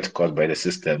you're not get caught by the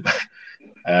system,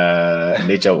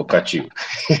 nature will catch you.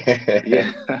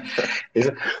 Yeah.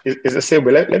 It's the same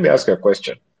way. Let me ask you a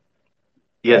question.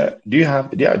 Yes. Do you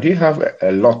have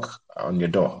a lock on your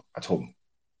door at home?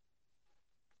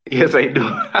 Yes, I do.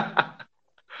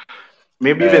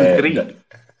 Maybe even Uh, three. the-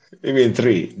 Maybe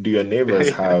three. Do your neighbors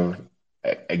have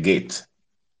a gate?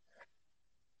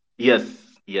 Yes.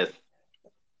 Yes.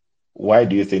 Why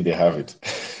do you think they have it?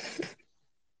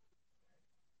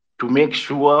 To make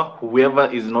sure whoever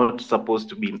is not supposed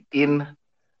to be in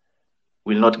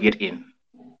will not get in.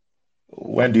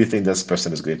 When do you think this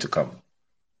person is going to come?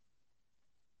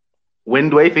 When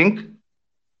do I think?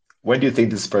 When do you think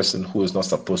this person who is not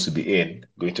supposed to be in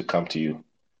going to come to you?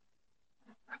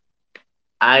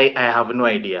 I have no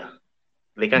idea.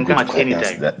 They can come Good at question. any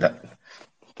time. That.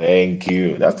 Thank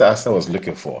you. That's the answer I was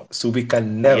looking for. So we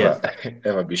can Yes. never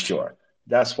ever be sure.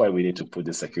 That's why we need to put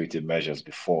the security measures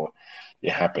before they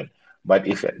happen. But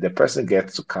if the person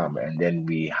gets to come and then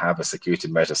we have a security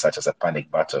measure such as a panic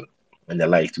button and the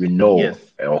like, we Yes. know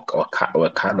or a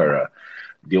camera,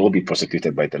 they will be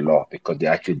prosecuted by the law because they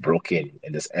actually broke in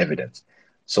and there's evidence.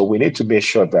 So we need to make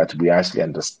sure that we actually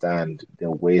understand the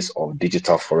ways of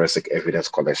digital forensic evidence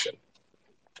collection,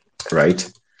 right?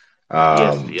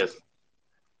 Yes. Um, Yes.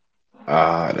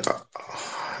 uh,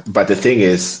 but the thing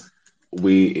is,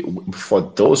 we for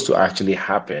those to actually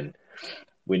happen,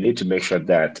 we need to make sure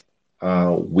that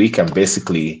we can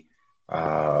basically,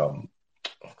 um,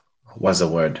 what's the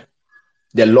word?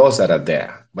 The laws that are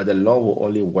there, but the law will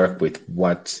only work with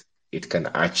what it can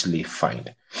actually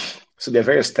find. So there are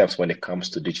various steps when it comes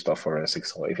to digital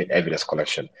forensics or even evidence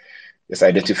collection. There's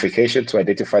identification to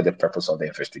identify the purpose of the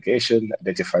investigation,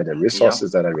 identify the Yeah.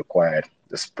 resources that are required,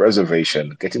 there's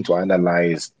preservation, getting to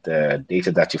analyze the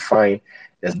data that you find,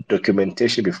 there's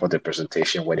documentation before the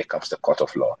presentation when it comes to court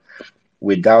of law.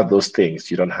 Without those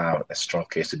things, you don't have a strong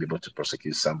case to be able to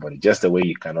prosecute somebody. Just the way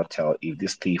you cannot tell if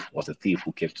this thief was a thief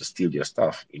who came to steal your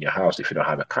stuff in your house if you don't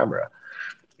have a camera,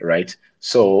 right?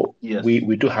 So Yes.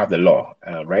 we do have the law.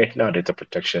 Right now, data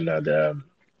protection, the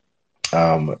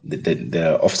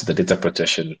Office of the Data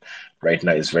Protection right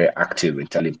now is very active in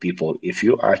telling people if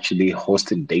you're actually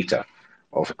hosting data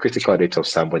of critical data of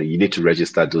somebody, you need to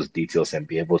register those details and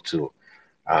be able to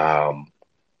um,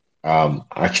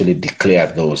 actually declare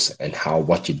those and how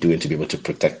what you're doing to be able to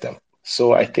protect them.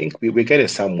 So I think we're getting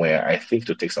somewhere. I think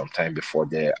to take some time before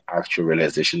the actual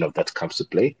realization of that comes to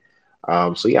play.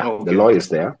 So yeah, the Okay. law is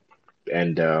there,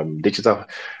 and digital,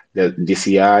 the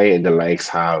DCI and the likes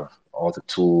have all the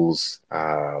tools.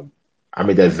 I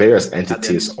mean, there are various At their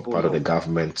entities or part of the disposal.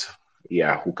 government,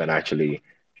 yeah, who can actually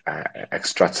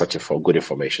extract such a for good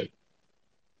information.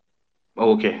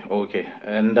 Okay. Okay.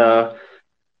 And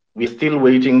we're still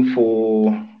waiting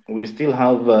for. We still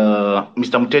have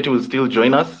Mr. Muteti will still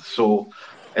join us. So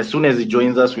as soon as he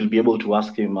joins us, we'll be able to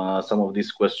ask him some of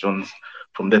these questions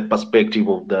from the perspective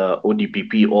of the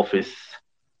ODPP office.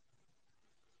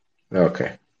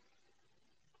 Okay.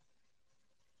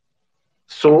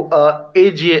 So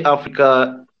AGA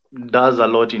Africa does a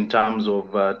lot in terms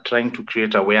of trying to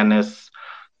create awareness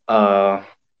uh,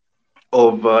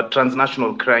 of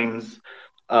transnational crimes,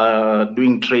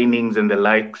 doing trainings and the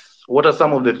likes. What are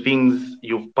some of the things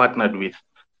you've partnered with?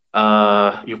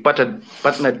 You've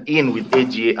partnered in with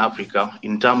AGA Africa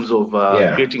in terms of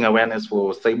Yeah. creating awareness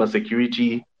for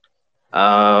cybersecurity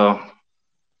uh,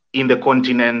 in the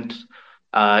continent,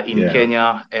 in Yeah.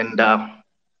 Kenya, and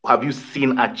have you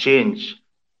seen a change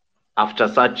after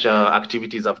such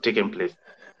activities have taken place?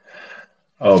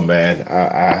 Oh man,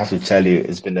 I have to tell you,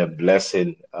 it's been a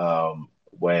blessing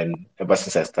when ever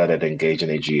since I started engaging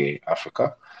AGA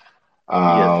Africa.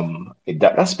 Yes.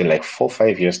 That's been like 4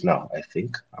 5 years now, I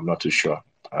think. I'm not too sure.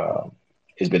 Um,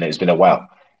 it's been a while,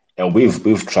 and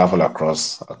we've traveled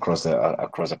across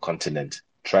the continent,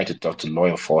 trying to talk to law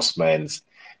enforcement,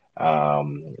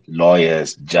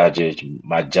 lawyers, judges,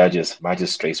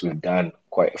 magistrates. We've done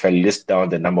if I list down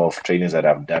the number of trainings that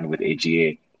I've done with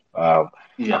AGA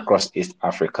Yeah. across East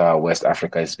Africa, West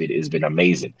Africa, it's been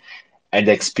amazing. And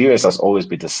the experience has always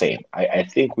been the same. I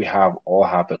think we all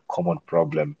have a common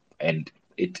problem, and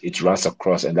it runs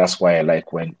across, and that's why I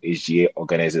like when HGA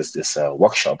organizes these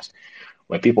workshops,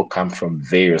 when people come from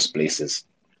various places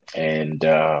and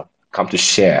come to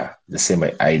share the same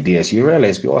ideas. You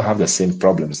realize we all have the same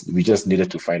problems. We just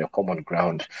needed to find a common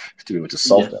ground to be able to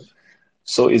solve Yes. them.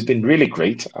 So it's been really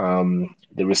great.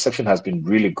 The reception has been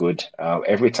really good.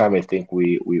 Every time I think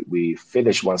we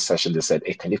finish one session, they said,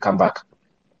 "Hey, can you come back?"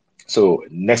 So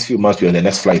next few months, we're on the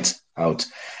next flight out.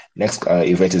 Next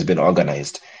event has been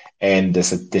organized. And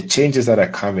the changes that are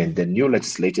coming, the new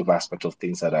legislative aspect of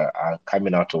things that are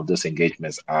coming out of those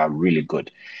engagements are really good.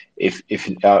 If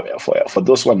for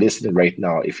those who are listening right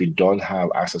now, if you don't have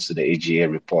access to the AGA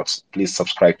reports, please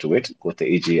subscribe to it. Go to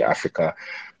AGA Africa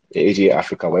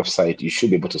website. You should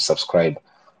be able to subscribe,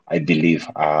 I believe.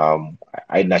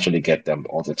 I naturally get them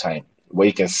all the time, where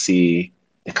you can see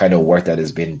the kind of work that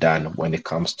is being done when it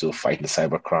comes to fighting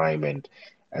cybercrime, and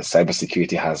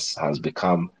cybersecurity has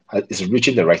become is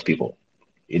reaching the right people,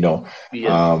 you know.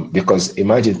 Yes. Because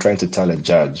imagine trying to tell a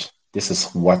judge this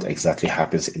is what exactly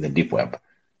happens in the deep web.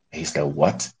 He's like,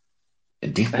 what? The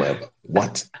deep web?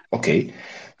 What? Okay,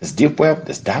 there's deep web,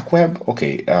 there's dark web.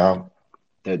 Okay,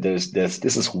 this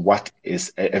is what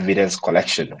is evidence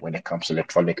collection when it comes to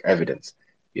electronic evidence,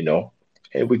 you know.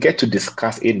 And we get to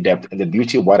discuss in depth. And the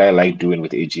beauty of what I like doing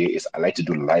with AGA is I like to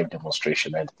do live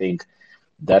demonstration. I think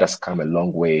that has come a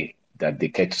long way, that they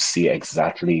get to see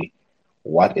exactly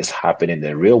what is happening in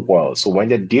the real world. So when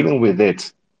they're dealing with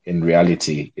it in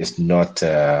reality, it's not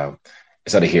a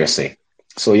hearsay.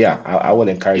 So yeah, I would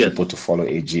encourage Yes. people to follow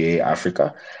AGA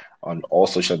Africa on all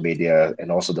social media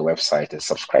and also the website, and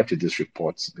subscribe to these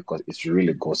reports, because it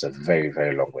really goes a very,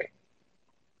 very long way.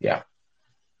 Yeah.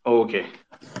 Okay.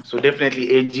 So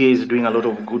definitely AGA is doing a lot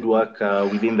of good work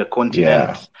within the Yeah.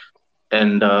 continent,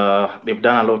 and they've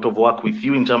done a lot of work with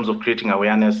you in terms of creating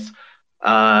awareness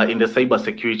in the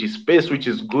cybersecurity space, which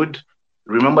is good.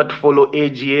 Remember to follow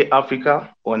AGA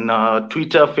Africa on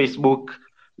Twitter, Facebook,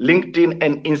 LinkedIn,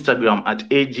 and Instagram at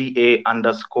AGA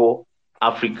underscore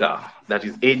Africa. That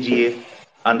is AGA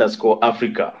underscore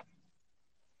Africa.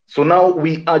 So now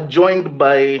we are joined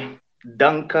by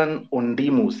Duncan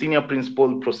Ondimu, Senior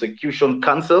Principal Prosecution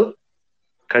Counsel.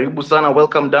 Karibu sana.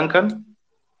 Welcome, Duncan.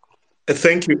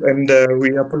 Thank you, and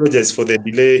we apologize for the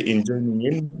delay in joining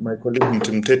in. My colleague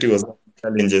Mtumteti was having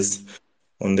challenges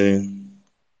on the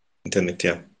internet.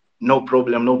 Yeah. No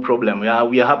problem, no problem. Yeah,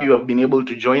 we are happy you have been able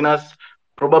to join us.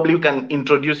 Probably you can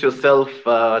introduce yourself,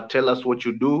 tell us what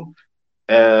you do.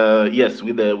 Yes,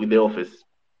 with the office.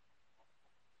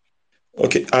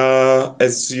 Okay.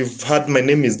 As you've heard, my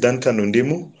name is Duncan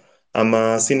Undimu. I'm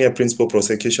a Senior Principal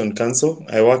Prosecution Counsel.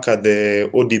 I work at the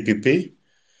ODPP.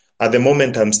 At the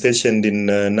moment, I'm stationed in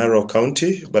Narok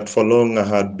County, but for long I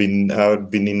had been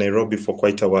in Nairobi for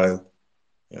quite a while.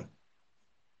 Yeah.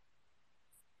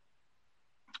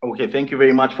 Okay, thank you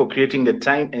very much for creating the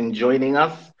time and joining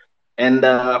us. And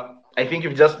I think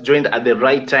you've just joined at the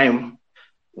right time.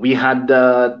 We had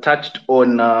touched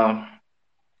on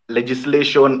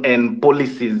legislation and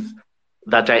policies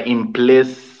that are in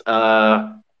place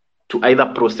to either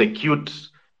prosecute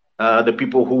the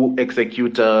people who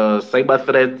execute cyber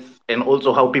threats, and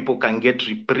also how people can get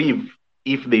reprieve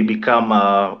if they become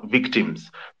victims.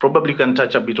 Probably you can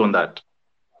touch a bit on that.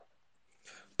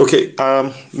 Okay,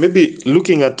 maybe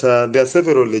looking at there are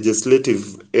several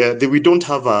legislative. We don't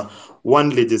have a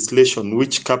one legislation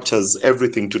which captures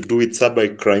everything to do with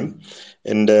cybercrime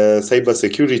and cyber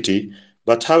security.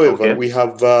 But however, Okay. we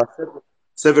have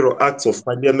several acts of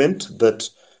parliament that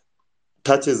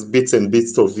touches bits and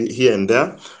bits of here and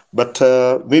there. But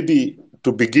maybe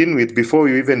to begin with, before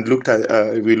we even look at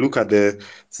the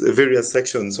various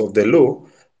sections of the law,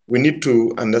 we need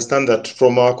to understand that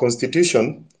from our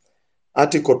constitution,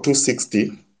 Article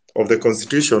 260 of the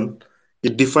Constitution,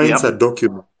 it defines a Yeah.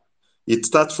 document. It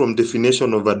starts from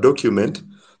definition of a document.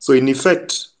 So in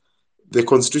effect, the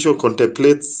Constitution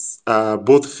contemplates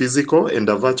both physical and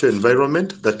a virtual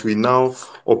environment that we now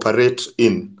operate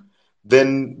in.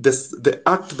 Then the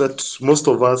act that most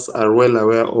of us are well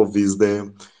aware of is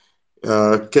the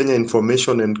Kenya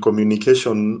Information and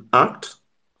Communication Act.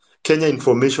 Kenya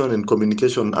Information and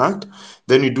Communication Act.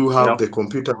 Then you do have Yeah. the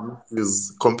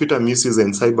Computer Misuse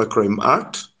and Cybercrime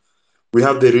Act. We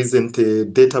have the recent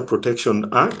Data Protection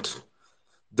Act.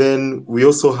 Then we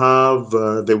also have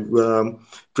the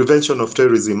Prevention of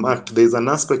Terrorism Act. There's an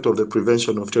aspect of the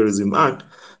Prevention of Terrorism Act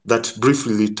that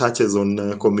briefly touches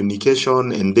on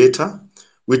communication and data.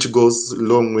 which goes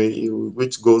long way,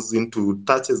 which goes into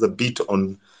touches a bit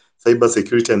on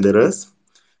cybersecurity and the rest.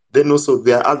 Then also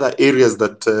there are other areas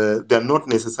that they are not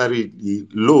necessarily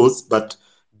laws, but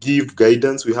give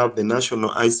guidance. We have the National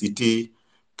ICT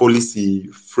Policy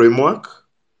Framework.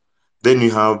 Then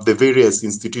you have the various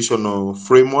institutional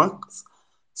frameworks.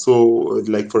 So,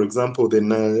 like for example,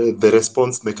 the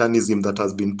response mechanism that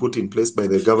has been put in place by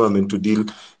the government to deal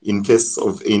in case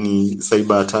of any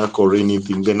cyber attack or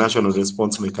anything, the national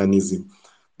response mechanism.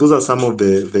 Those are some of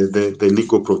the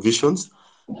legal provisions.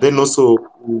 Then also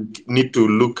we need to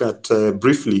look at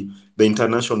briefly the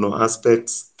international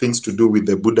aspects, things to do with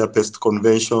the Budapest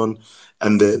Convention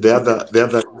and the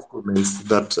other instruments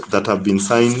that have been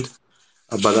signed,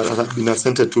 but that have been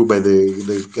assented to by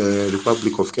the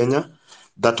Republic of Kenya,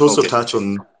 that also touch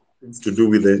on things to do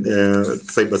with the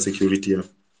cybersecurity.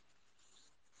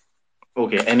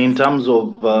 Okay, and in terms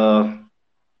of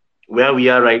where we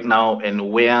are right now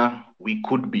and where we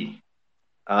could be,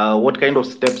 what kind of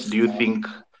steps do you think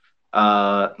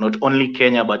not only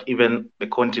Kenya, but even the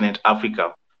continent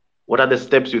Africa, what are the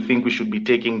steps you think we should be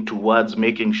taking towards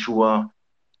making sure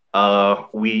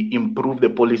we improve the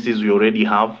policies we already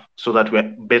have so that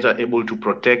we're better able to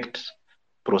protect,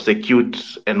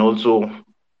 prosecute, and also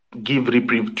give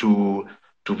reprieve to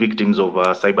victims of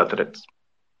cyber threats?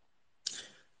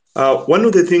 One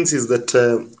of the things is that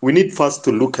we need first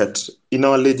to look at in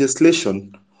our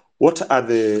legislation, what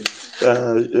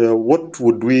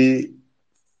would we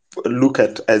look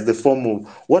at as the form of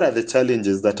what are the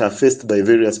challenges that are faced by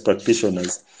various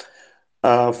practitioners.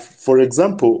 For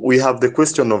example, we have the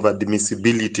question of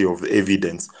admissibility of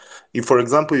evidence. If, for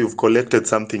example, you've collected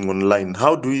something online,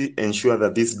 how do we ensure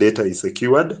that this data is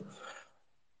secured?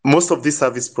 Most of these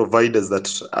service providers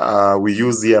that we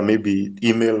use here, maybe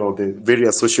email or the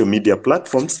various social media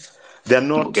platforms, they're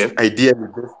not ideally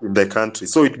based in the country.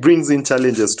 So it brings in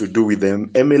challenges to do with the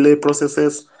MLA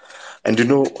processes. And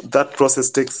that process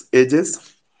takes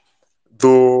ages,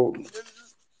 though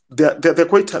there are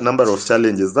quite a number of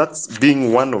challenges. That's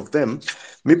being one of them.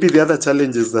 Maybe the other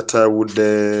challenges that I would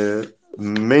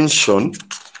mention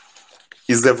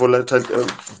is the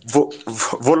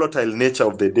volatile nature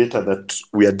of the data that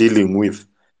we are dealing with.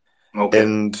 But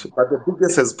the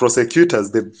biggest, as prosecutors,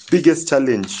 the biggest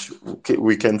challenge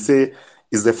we can say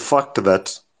is the fact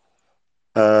that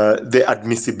the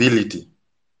admissibility.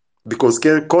 Because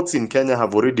courts in Kenya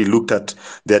have already looked at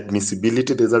the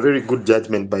admissibility. There's a very good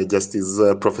judgment by Justice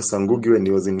Professor Ngugi when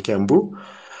he was in Kiambu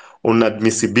on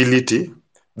admissibility.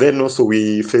 Then also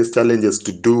we face challenges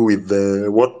to do with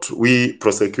what we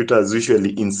prosecutors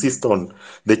usually insist on,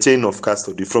 the chain of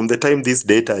custody. From the time this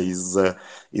data is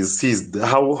seized,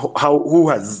 who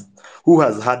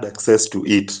has had access to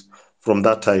it from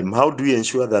that time? How do we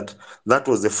ensure that that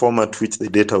was the format which the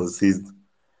data was seized?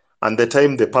 And the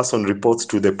time the person reports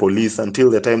to the police until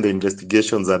the time the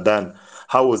investigations are done,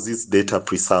 how was this data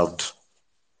preserved?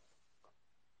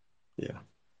 Yeah.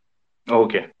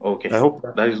 Okay. I hope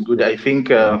that is good. I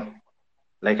think,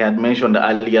 like I had mentioned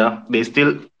earlier, there's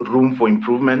still room for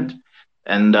improvement,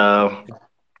 and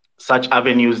such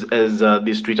avenues as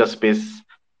this Twitter space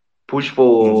push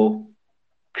for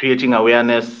creating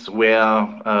awareness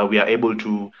where we are able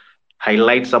to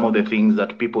highlight some of the things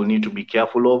that people need to be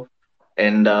careful of.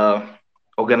 And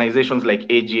organizations like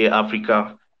AGA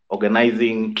Africa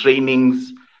organizing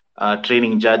trainings,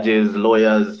 training judges,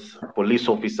 lawyers, police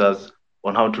officers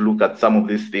on how to look at some of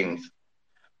these things.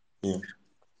 Yeah.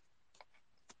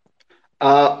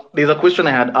 There's a question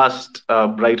I had asked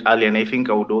Bright earlier, and I think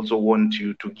I would also want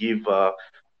you to give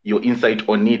your insight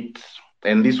on it.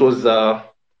 And this was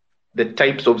the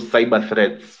types of cyber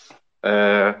threats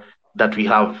that we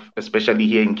have, especially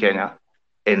here in Kenya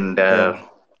and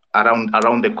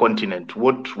around the continent.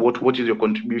 What is your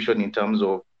contribution in terms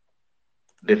of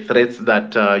the threats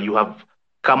that you have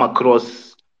come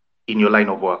across in your line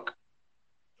of work?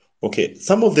 Okay,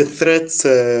 some of the threats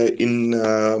in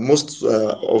most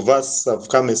of us have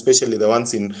come, especially the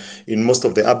ones in most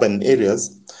of the urban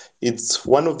areas. It's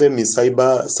one of them is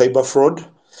cyber fraud,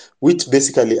 which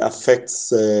basically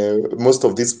affects most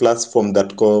of these platforms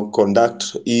that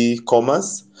conduct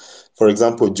e-commerce. For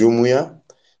example, Jumia.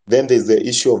 Then there's the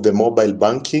issue of the mobile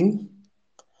banking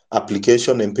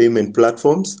application and payment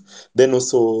platforms. Then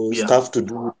also stuff to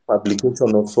do with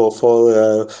publication of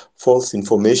false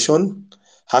information,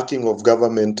 hacking of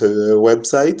government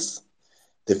websites,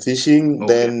 the phishing,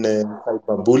 then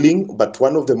cyberbullying. But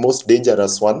one of the most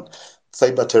dangerous one,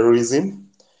 cyber terrorism.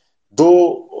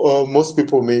 Though most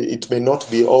people it may not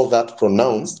be all that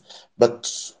pronounced,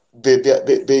 but there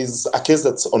is a case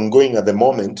that's ongoing at the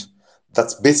moment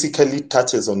that basically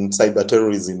touches on cyber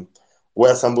terrorism,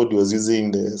 where somebody was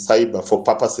using the cyber for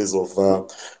purposes of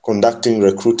conducting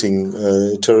recruiting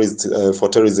for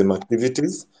terrorism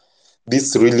activities.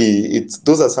 This really,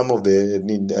 those are some of the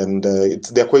need, and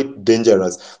they're quite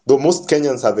dangerous. Though most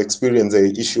Kenyans have experienced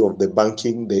the issue of the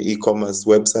banking, the e-commerce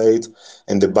website,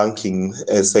 and the banking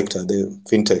sector, the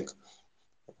fintech.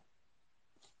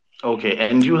 Okay,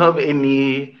 and do you have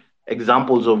any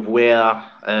examples of where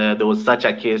there was such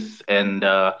a case and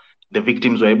the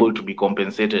victims were able to be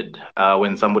compensated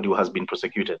when somebody has been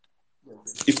prosecuted?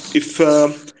 If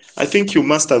I think you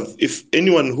must have, if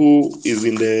anyone who is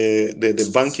in the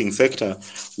banking sector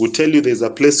will tell you there's a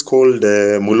place called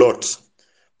Mulot.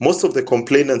 Most of the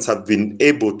complainants have been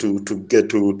able to get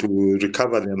to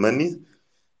recover their money,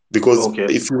 because Okay,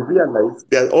 if you realize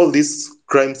there are all these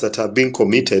crimes that are being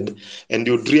committed, and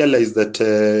you'd realize that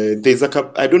there's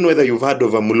I don't know whether you've heard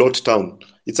of a Mulot town.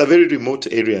 It's a very remote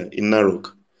area in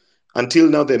Narok. Until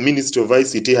now, the Ministry of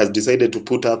ICT has decided to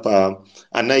put up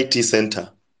an IT center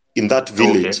in that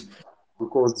okay, village,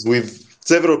 because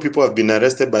several people have been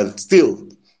arrested, but still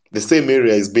the same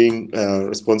area is being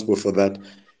responsible for that.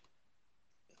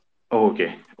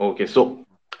 okay, okay. So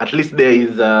at least there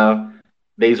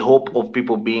is hope of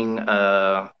people being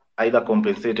either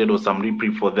compensated or some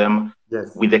reprieve for them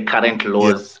Yes. with the current Yes.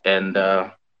 laws, and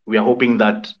we are hoping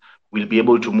that we'll be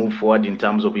able to move forward in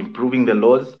terms of improving the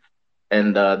laws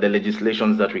and the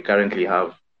legislations that we currently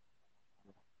have.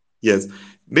 Yes.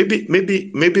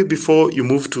 Maybe before you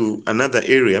move to another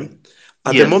area,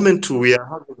 at the Yes, moment we are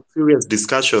having serious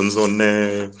discussions on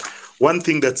one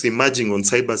thing that's emerging on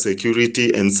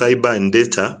cybersecurity and cyber and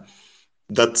data,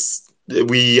 that's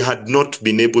we had not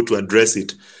been able to address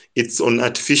it. It's on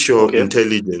artificial okay,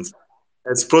 intelligence.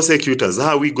 As prosecutors,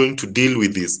 how are we going to deal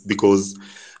with this? Because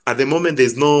at the moment,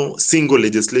 there's no single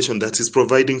legislation that is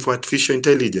providing for artificial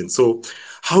intelligence. So,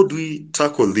 how do we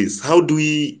tackle this? How do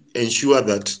we ensure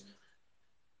that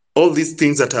all these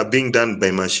things that are being done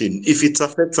by machine, if it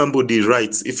affects somebody's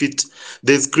rights, if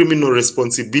there's criminal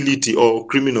responsibility or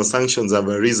criminal sanctions have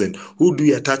arisen, who do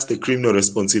we attach the criminal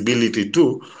responsibility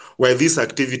to, while this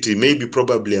activity maybe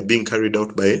probably are being carried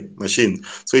out by machines?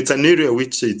 So it's an area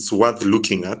which it's worth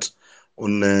looking at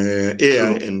on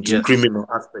AI true. and Yes. criminal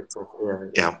aspects of AI.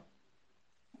 Yeah.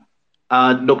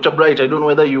 Dr. Bright, I don't know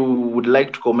whether you would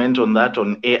like to comment on that,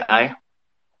 on AI,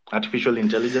 artificial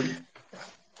intelligence.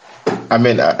 I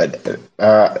mean,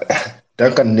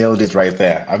 Duncan nailed it right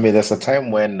there. I mean, there's a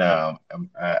time when a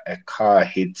car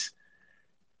hit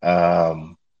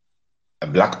um, a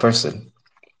black person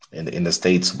in the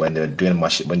States when they're doing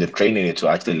machine when they're training it to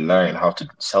actually learn how to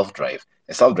self-drive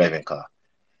a self-driving car.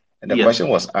 And the Yes. question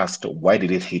was asked, why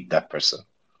did it hit that person?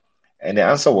 And the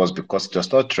answer was because it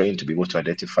was not trained to be able to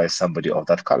identify somebody of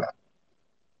that color.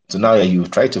 So now you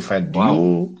try to find, Wow.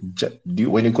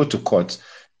 when you go to court,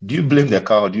 do you blame the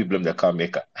car or do you blame the car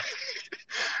maker?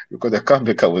 Because the car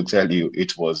maker will tell you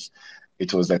it was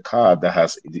the car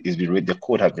that the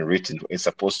code has been written. It's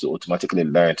supposed to automatically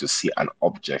learn to see an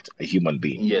object, a human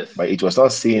being, Yes. but it was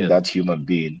not seeing Yes. that human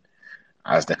being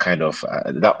as the kind of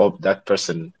that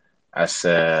person as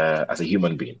a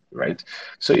human being, right?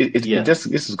 So it Yes.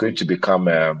 just this is going to become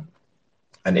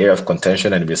an area of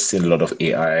contention, and we're seeing a lot of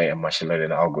AI and machine learning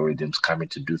algorithms coming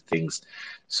to do things.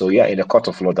 So yeah, in a court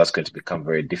of law, that's going to become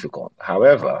very difficult.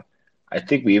 However, I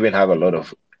think we even have a lot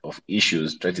of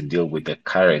issues trying to deal with the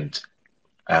current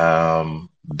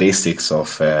basics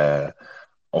of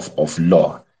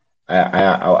law.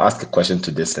 I'll ask a question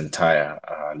to this entire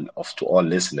of to all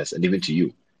listeners and even to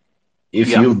you. If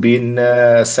Yeah. you've been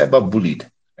cyber bullied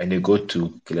and you go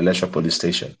to Kileleshwa police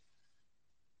station,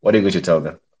 what are you going to tell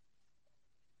them?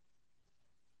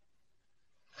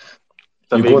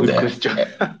 It's a You very go good there. question.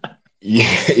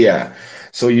 Yeah, yeah.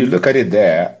 So you look at it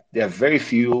there, there are very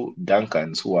few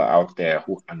Duncans who are out there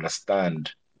who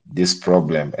understand this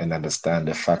problem and understand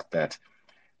the fact that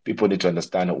people need to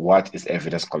understand what is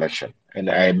evidence collection. And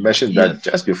I mentioned that Yes.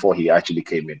 just before he actually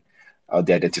came in.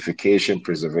 The identification,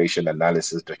 preservation,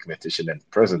 analysis, documentation, and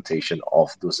presentation of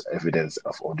those evidence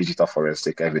of digital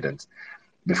forensic evidence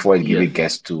before it Yes. even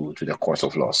gets to the courts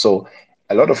of law. So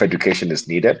a lot of education is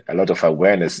needed, a lot of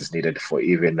awareness is needed for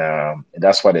even and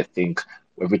that's what I think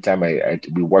every time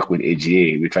we work with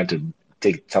AGA, we're trying to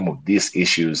take some of these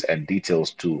issues and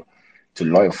details to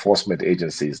law enforcement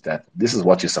agencies that this is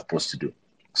what you're supposed to do.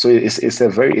 So it's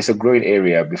a growing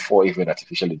area before even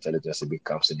artificial intelligence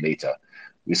becomes in later.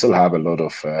 We still have a lot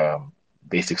of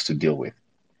basics to deal with.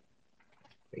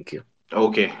 Thank you.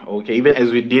 Okay. Okay. Even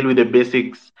as we deal with the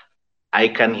basics, I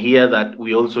can hear that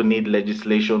we also need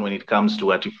legislation when it comes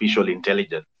to artificial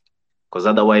intelligence, because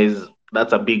otherwise,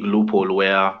 that's a big loophole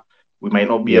where we might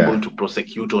not be able Yeah. to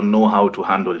prosecute or know how to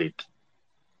handle it.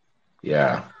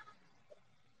 Yeah.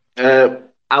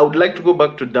 I would like to go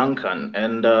back to Duncan,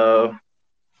 and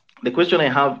the question I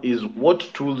have is, what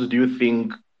tools do you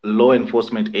think law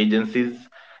enforcement agencies,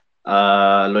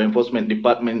 law enforcement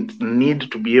departments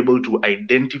need to be able to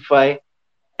identify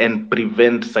and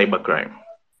prevent cybercrime?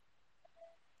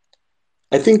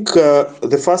 I think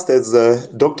the first, as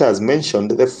the doctor has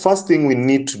mentioned, the first thing we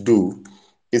need to do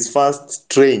is first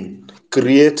train,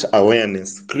 create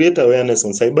awareness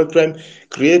on cybercrime,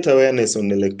 create awareness on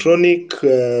electronic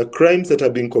crimes that are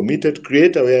being committed,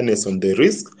 create awareness on the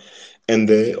risk and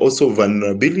the also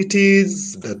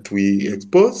vulnerabilities that we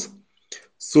expose.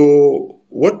 So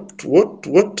what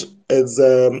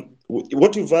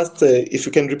you've asked, if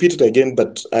you can repeat it again,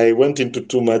 but I went into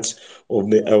too much of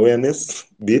the awareness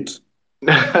bit.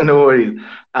 No worries.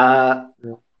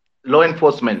 Law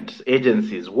enforcement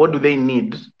agencies, what do they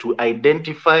need to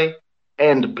identify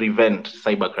and prevent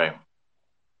cybercrime?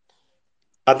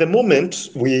 At the moment,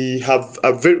 we have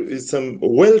some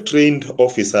well-trained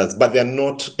officers, but they're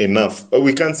not enough.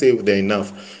 We can't say they're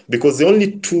enough because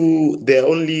they're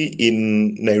only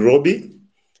in Nairobi.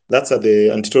 That's at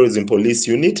the Anti-Terrorism Police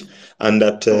Unit and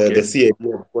at the CID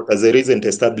headquarters. There isn't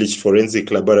established forensic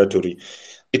laboratory.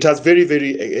 It has very,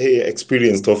 very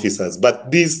experienced officers,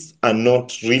 but these are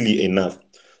not really enough.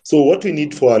 So what we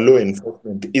need for our law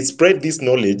enforcement is spread this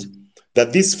knowledge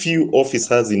that these few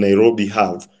officers in Nairobi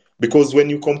have. Because when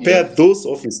you compare those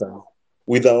officers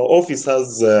with our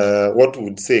officers, what we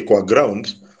would say, qua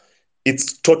ground,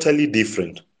 it's totally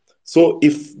different. So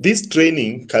if this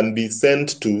training can be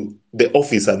sent to the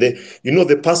officer,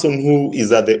 the person who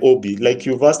is at the OB, like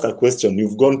you've asked a question,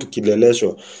 you've gone to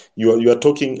Kilelesho, you are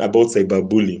talking about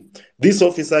cyberbullying. This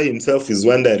officer himself is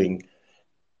wondering,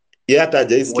 What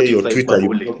is your Twitter, you're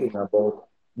cyberbullying? talking about.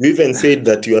 You even said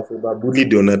that you are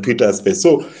cyberbullied on a Twitter space.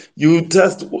 So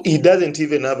he doesn't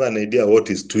even have an idea what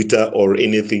is Twitter or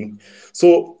anything.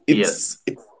 So Yes.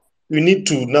 we need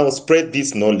to now spread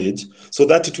this knowledge so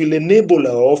that it will enable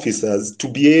our officers to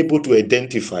be able to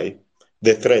identify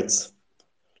the threats,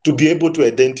 to be able to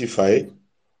identify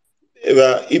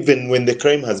even when the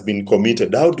crime has been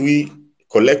committed. How do we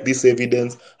collect this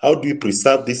evidence? How do we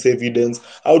preserve this evidence?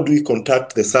 How do we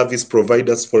contact the service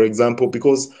providers, for example?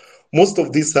 Because most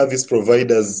of these service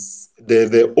providers,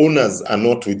 the owners are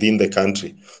not within the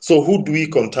country. So who do we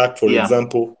contact, for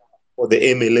example, for the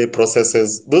MLA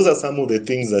processes? Those are some of the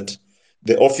things that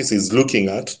the office is looking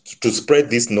at to spread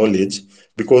this knowledge,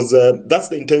 because that's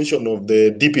the intention of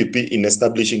the DPP in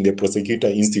establishing the Prosecutor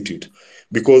Institute,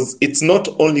 because it's not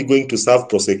only going to serve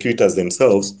prosecutors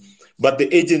themselves, but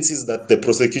the agencies that the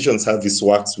prosecution service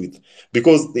works with.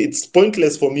 Because it's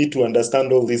pointless for me to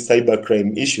understand all these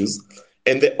cybercrime issues,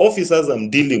 and the officers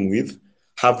I'm dealing with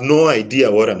have no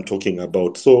idea what I'm talking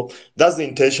about. So that's the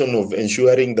intention of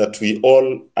ensuring that we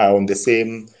all are on the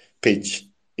same page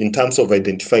in terms of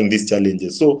identifying these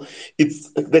challenges. So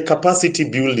it's the capacity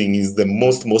building is the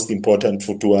most important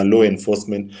to our law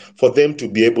enforcement, for them to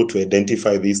be able to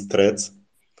identify these threats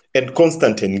and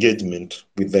constant engagement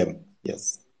with them.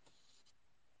 Yes.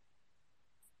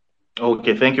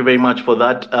 Okay, thank you very much for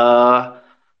that.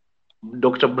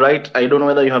 Dr. Bright, I don't know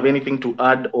whether you have anything to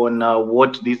add on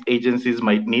what these agencies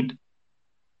might need.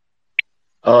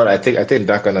 Oh, I think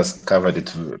Duncan has covered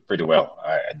it pretty well.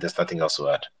 There's nothing else to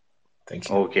add. Thank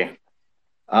you. Okay.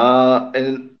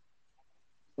 And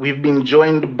we've been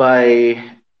joined by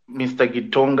Mr.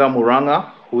 Gitonga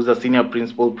Muranga, who's a senior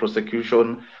principal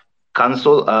prosecution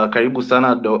counsel. Karibu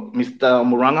sana, Mr.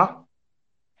 Muranga.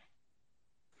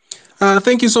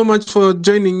 Thank you so much for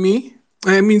joining me.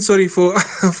 Sorry for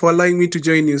for allowing me to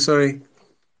join you. Sorry.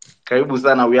 Karibu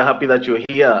sana. We are happy that you're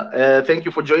here. Thank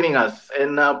you for joining us.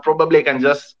 And probably I can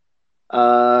just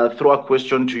throw a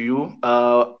question to you.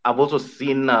 I've also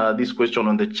seen this question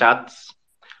on the chats.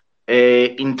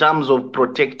 In terms of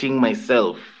protecting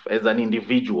myself as an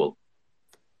individual,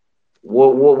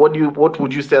 what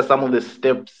would you say are some of the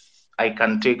steps I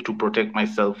can take to protect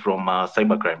myself from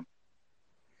cybercrime?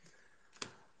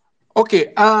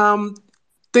 Okay.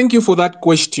 Thank you for that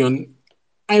question.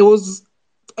 I was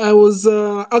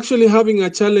actually having a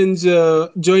challenge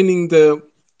joining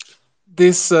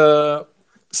this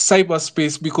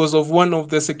cyberspace because of one of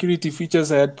the security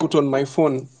features I had put on my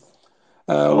phone,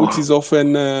 which is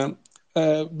often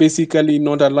basically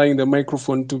not allowing the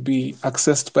microphone to be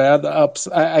accessed by other apps.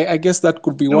 I guess that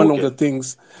could be one of the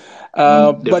things.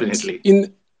 But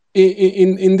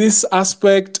in this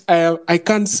aspect, I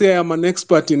can't say I'm an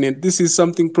expert in it. This is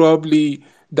something probably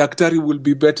Daktari will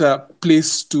be better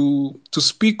placed to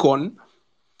speak on.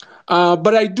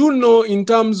 But I do know in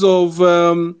terms of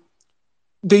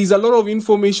there is a lot of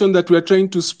information that we're trying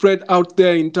to spread out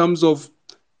there in terms of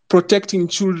protecting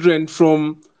children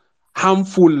from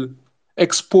harmful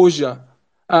exposure.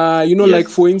 Like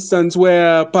for instance,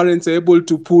 where parents are able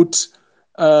to put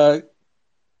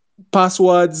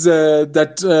passwords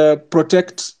that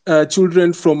protect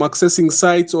children from accessing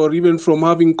sites or even from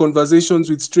having conversations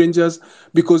with strangers,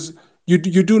 because you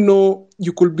do know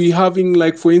you could be having,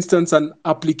 like for instance, an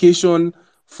application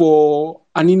for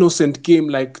an innocent game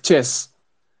like chess,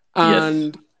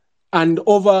 and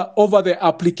over the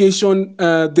application,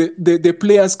 the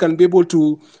players can be able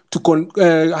to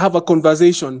have a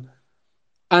conversation,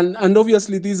 and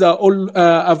obviously these are all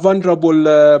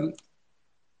vulnerable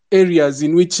areas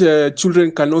in which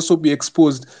children can also be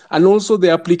exposed. And also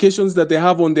the applications that they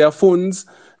have on their phones,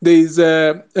 there is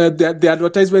the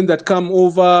advertisement that come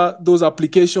over those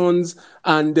applications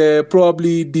and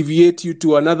probably deviate you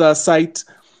to another site.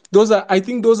 I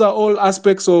think those are all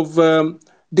aspects of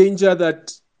danger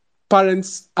that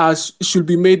parents should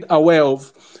be made aware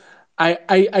of.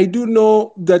 I do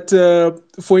know that,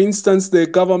 for instance, the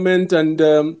government and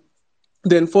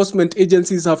the enforcement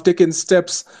agencies have taken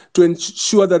steps to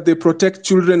ensure that they protect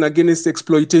children against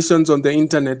exploitations on the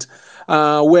internet,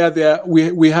 where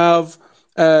we have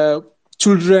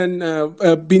children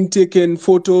being taken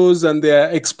photos and they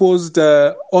are exposed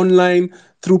online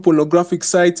through pornographic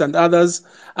sites and others.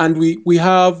 And we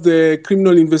have the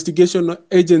Criminal Investigation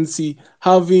Agency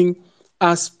having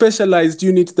a specialized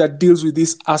unit that deals with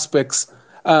these aspects,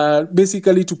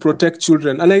 basically to protect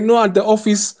children. And I know at the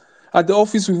office,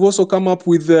 we've also come up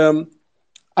with a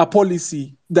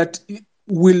policy that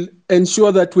will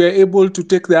ensure that we are able to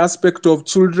take the aspect of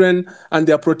children and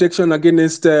their protection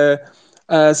against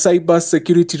cyber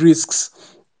security risks,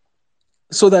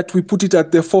 so that we put it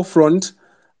at the forefront,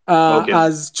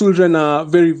 as children are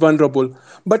very vulnerable.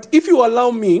 But if you allow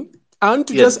me, I want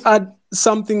to just add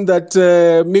something that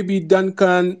maybe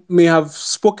Duncan may have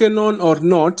spoken on or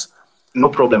not. No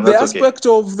problem. The aspect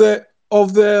of the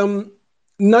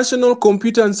National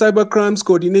Computer and Cybercrimes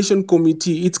Coordination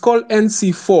Committee. It's called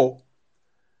NC4.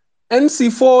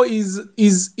 NC4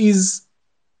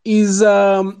 is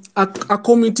a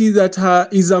committee that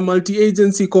is a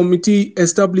multi-agency committee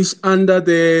established under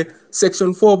the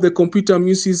Section 4 of the Computer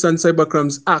Misuse and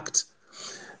Cybercrimes Act.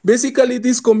 Basically,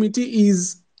 this committee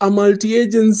is a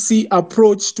multi-agency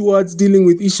approach towards dealing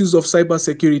with issues of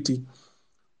cybersecurity.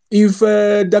 If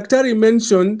Daktari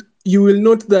mentioned, you will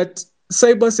note that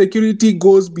cybersecurity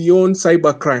goes beyond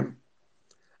cybercrime,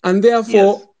 and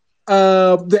therefore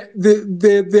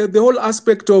the whole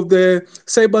aspect of the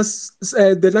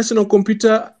the National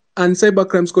Computer and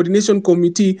Cybercrimes Coordination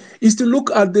Committee is to look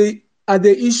at the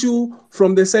issue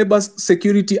from the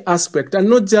cybersecurity aspect and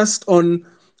not just on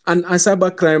a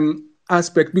cybercrime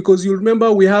aspect, because you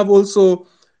remember we have also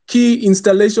key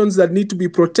installations that need to be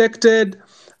protected,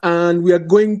 and we are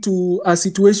going to a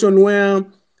situation where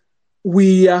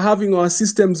we are having our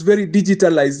systems very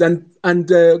digitalized, and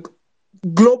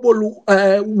global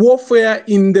warfare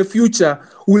in the future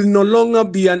will no longer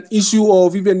be an issue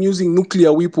of even using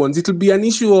nuclear weapons. It will be an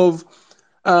issue of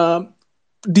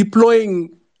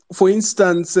deploying, for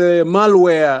instance,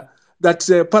 malware that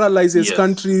paralyzes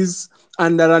countries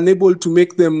and are unable to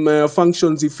make them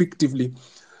function effectively.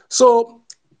 So,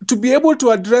 to be able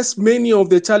to address many of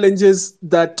the challenges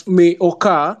that may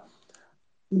occur,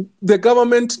 the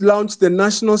government launched the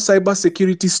National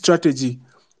Cybersecurity Strategy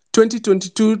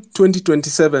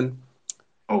 2022-2027.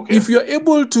 If you're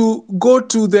able to go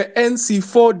to the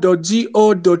nc4.go.ke,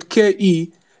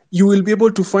 you will be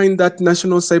able to find that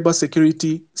National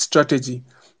Cybersecurity Strategy.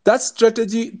 That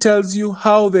strategy tells you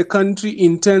how the country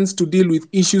intends to deal with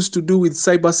issues to do with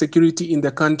cybersecurity in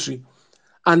the country.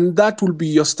 And that will be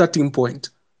your starting point.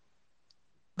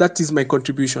 That is my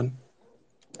contribution.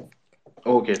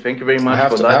 Okay, thank you very much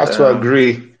for that. I have to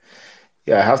agree.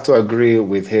 Yeah, I have to agree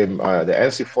with him. The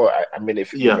NC4, I mean,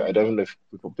 if I don't know if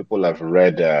people have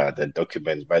read the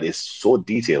document, but it's so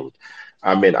detailed.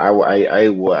 I mean, I've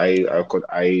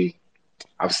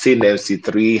seen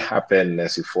NC3 happen,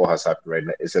 NC4 has happened right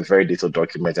now. It's a very detailed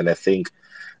document, and I think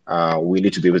we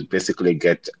need to be able to basically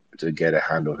get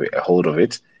a hold of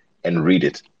it and read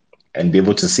it, and be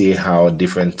able to see how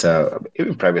different,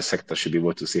 even private sector should be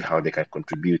able to see how they can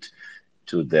contribute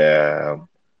to the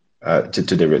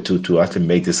to actually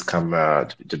make this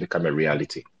to become a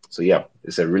reality. So yeah,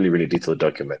 it's a really, really detailed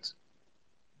document.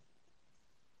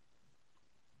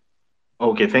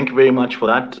 Okay, thank you very much for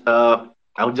that.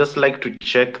 I would just like to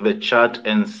check the chat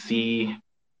and see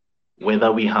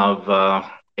whether we have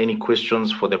any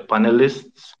questions for the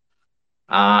panelists.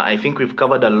 I think we've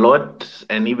covered a lot,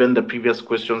 and even the previous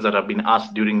questions that have been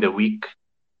asked during the week,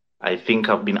 I think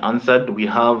have been answered. We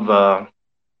have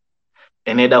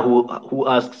Eneda who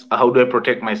asks, how do I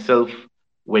protect myself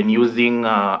when using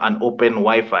an open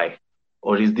Wi-Fi,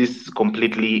 or is this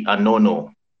completely a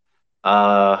no-no?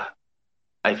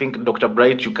 I think Dr.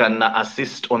 Bright, you can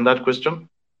assist on that question.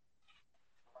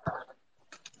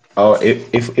 Oh,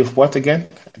 if what again?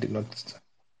 I did not.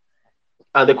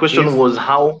 The question If was,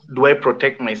 how do I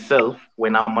protect myself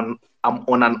when I'm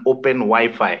on an open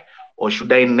Wi-Fi, or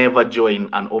should I never join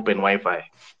an open Wi-Fi?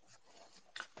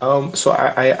 So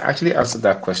I actually answered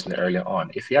that question earlier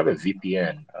on. If you have a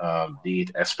VPN, be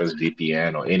it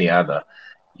ExpressVPN or any other,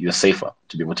 you're safer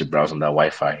to be able to browse on that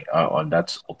Wi-Fi, on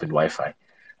that open Wi-Fi.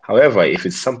 However, if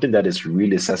it's something that is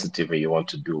really sensitive and you want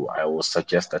to do, I will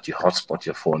suggest that you hotspot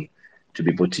your phone to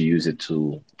be able to use it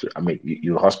I mean,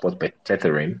 you hotspot by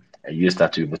tethering and use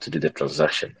that to be able to do the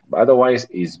transaction. But otherwise,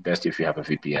 it's best if you have a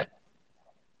VPN.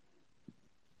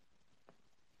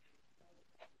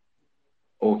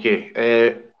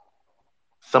 Okay.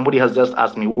 Somebody has just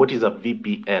asked me, what is a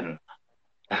VPN?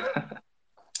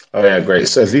 Oh yeah, great.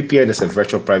 So a VPN is a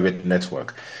virtual private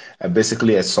network,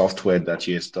 basically a software that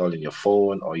you install in your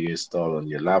phone or you install on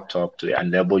your laptop to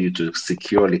enable you to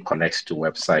securely connect to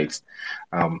websites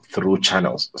through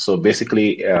channels. So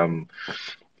basically,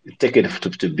 take it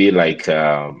to be like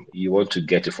you want to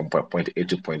get it from point A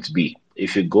to point B.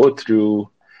 If you go through,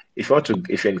 if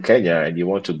you're in Kenya and you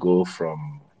want to go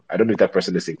from, I don't know if that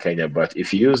person is in Kenya, but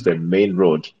if you use the main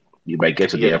road, you might get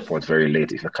to the Yes. airport very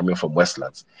late if you're coming from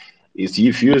Westlands. Is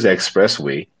if you use the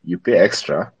expressway, you pay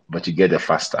extra, but you get there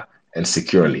faster and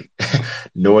securely,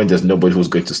 knowing there's nobody who's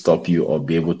going to stop you or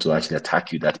be able to actually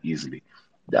attack you that easily.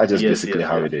 That's just Yes, basically yes,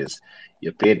 how yes. it is.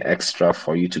 You're paying extra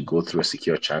for you to go through a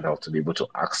secure channel to be able to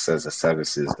access the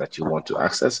services that you want to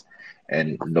access,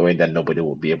 and knowing that nobody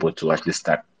will be able to actually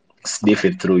start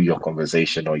sniffing through your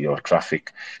conversation or your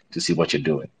traffic to see what you're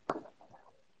doing.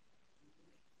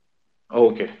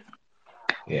 Okay.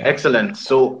 Yeah. Excellent.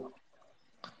 So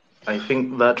I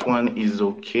think that one is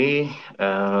okay.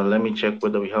 Let me check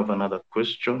whether we have another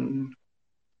question.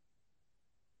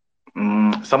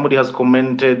 Somebody has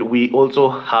commented, we also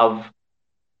have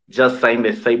just signed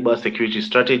a cyber security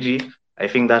strategy. I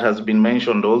think that has been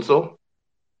mentioned also.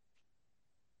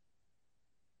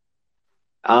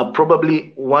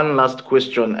 Probably one last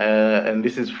question, and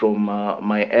this is from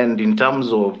my end in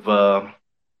terms of,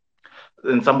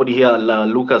 and somebody here,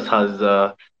 Lucas, has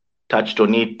touched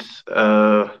on it.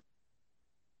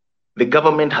 The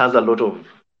government has a lot of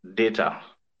data,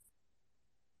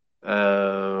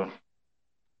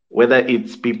 whether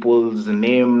it's people's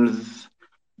names,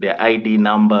 their ID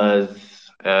numbers,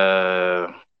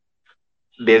 there's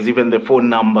even the phone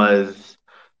numbers.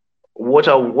 What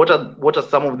are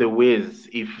some of the ways,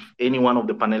 if any one of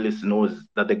the panelists knows,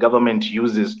 that the government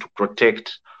uses to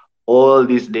protect all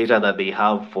this data that they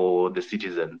have for the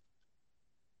citizen?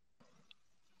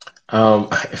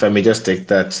 If I may just take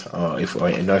that, if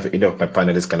if any of my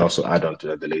panelists can also add on to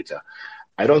that later.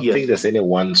 I don't think Yes. there's any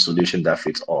one solution that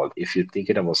fits all. If you're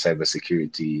thinking about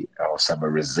cybersecurity or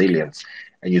cyber resilience,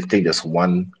 and you think there's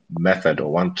one method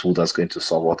or one tool that's going to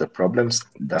solve all the problems,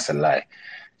 that's a lie.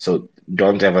 So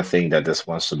don't ever think that there's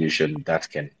one solution that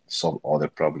can solve all the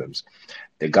problems.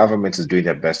 The government is doing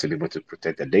their best to be able to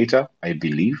protect the data, I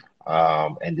believe.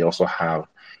 And they also have,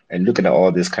 and looking at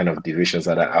all these kind of divisions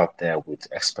that are out there with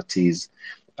expertise,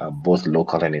 both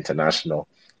local and international,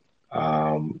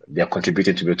 they are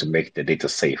contributing to be able to make the data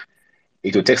safe.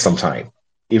 It will take some time.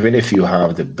 Even if you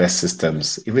have the best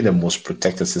systems, even the most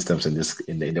protected systems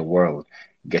in the world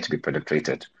get to be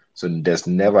penetrated. So there's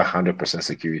never 100%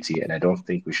 security, and I don't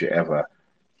think we should ever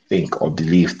think or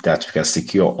believe that we can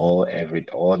secure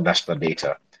all national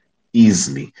data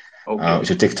easily. Okay. It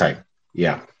should take time.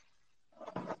 Yeah.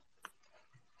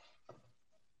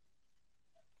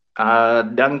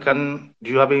 Duncan,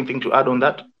 do you have anything to add on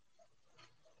that?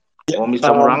 Or Mr.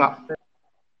 Um, Moranga?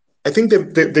 I think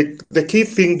the key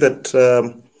thing that,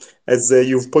 as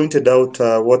you've pointed out,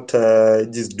 what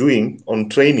it is doing on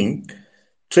training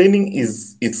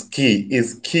is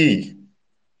key.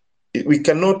 We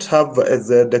cannot have, as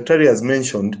Dr. has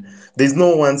mentioned, there's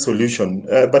no one solution.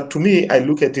 But to me, I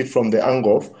look at it from the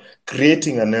angle of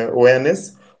creating an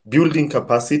awareness, building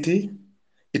capacity.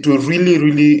 It will really,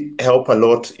 really help a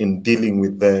lot in dealing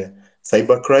with the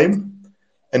cybercrime.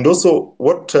 And also,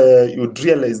 what you'd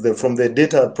realize that from the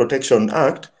Data Protection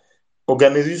Act,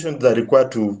 organizations are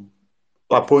required to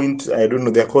appoint, I don't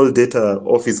know, they're called data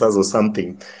officers or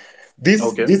something.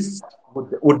 Okay. This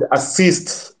would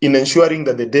assist in ensuring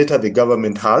that the data the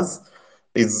government has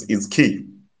is key.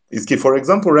 Is key. For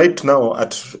example, right now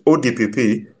at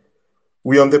ODPP,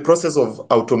 we are in the process of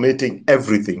automating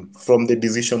everything from the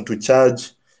decision to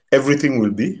charge. Everything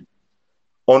will be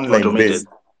online Automated. based.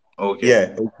 Okay.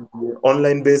 Yeah,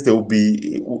 online based, there will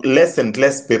be less and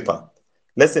less paper,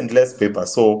 less and less paper.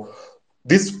 So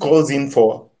this calls in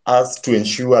for us to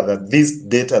ensure that this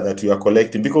data that we are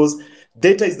collecting, because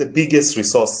data is the biggest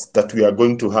resource that we are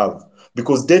going to have,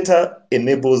 because data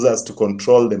enables us to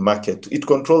control the market. It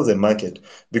controls the market,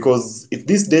 because if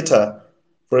this data,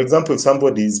 for example, if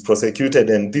somebody is prosecuted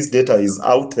and this data is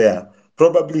out there,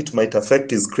 probably it might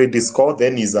affect his credit score,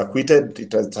 then he's acquitted,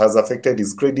 it has affected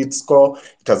his credit score,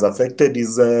 it has affected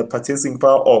his purchasing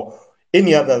power, or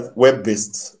any other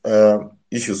web-based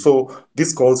issue. So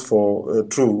this calls for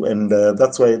true, and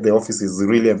that's why the office is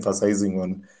really emphasizing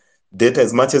on data.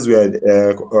 As much as we are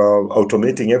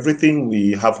automating everything,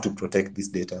 we have to protect this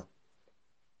data.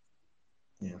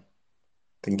 Yeah,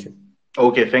 thank you.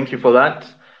 Okay, thank you for that.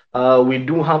 We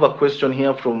do have a question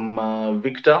here from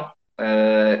Victor,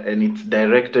 and it's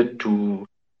directed to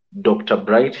Dr.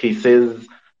 Bright. He says,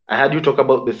 I heard you talk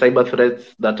about the cyber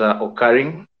threats that are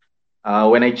occurring.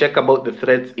 When I check about the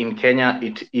threats in Kenya,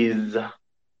 it is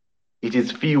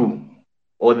few,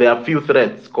 or there are few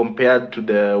threats compared to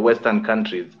the Western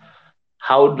countries.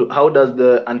 How does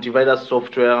the antivirus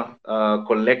software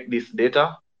collect this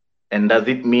data, and does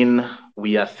it mean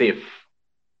we are safe?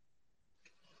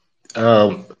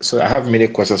 So I have many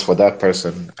questions for that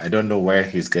person. I don't know where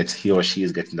he or she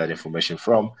is getting that information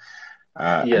from.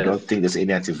 I Yes. don't think there's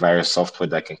any antivirus software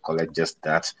that can collect just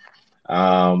that.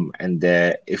 And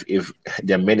if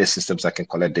there are many systems that can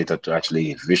collect data to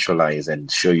actually visualize and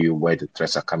show you where the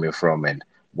threats are coming from and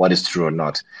what is true or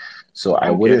not. So I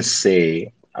wouldn't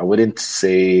say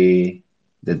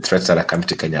the threats that are coming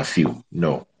to Kenya are few.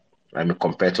 No. I mean,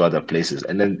 compared to other places.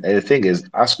 And then the thing is,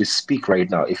 as we speak right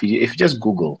now, if you just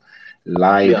Google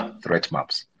live threat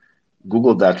maps,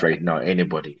 Google that right now,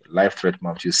 anybody, live threat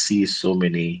maps, you see so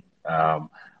many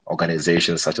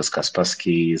organizations such as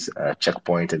Kaspersky's,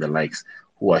 Checkpoint, and the likes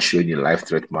who are showing you live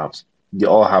threat maps. They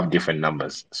all have different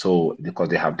numbers. So because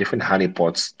they have different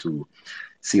honeypots to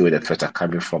see where the threats are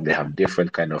coming from, they have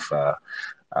different kind of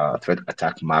threat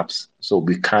attack maps. So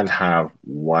we can't have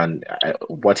one.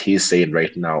 What he's saying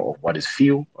right now of what is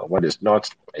few or what is not,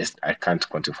 I can't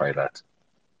quantify that.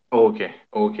 Okay.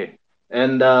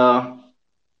 And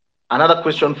another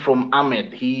question from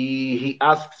Ahmed. He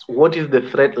asks, what is the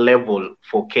threat level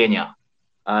for Kenya?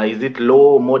 Is it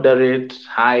low, moderate,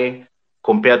 high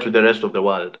compared to the rest of the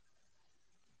world?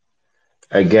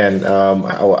 Again,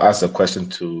 I will ask the question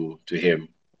to him.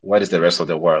 What is the rest of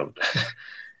the world?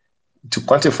 To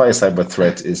quantify a cyber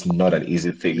threat is not an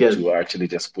easy thing to actually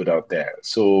just put out there.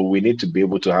 So we need to be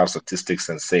able to have statistics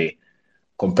and say,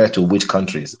 compared to which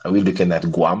countries? Are we looking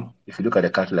at Guam? If you look at a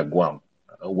country like Guam,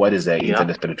 what is their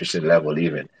internet penetration level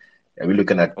even? Are we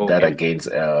looking at that against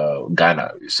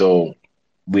Ghana? So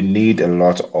we need a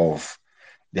lot of,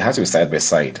 they have to be side by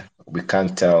side. We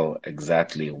can't tell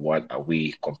exactly what are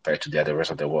we compared to the other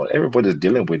rest of the world. Everybody's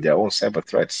dealing with their own cyber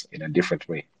threats in a different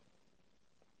way.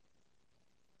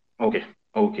 Okay.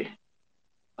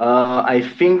 I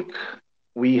think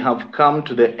we have come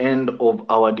to the end of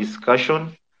our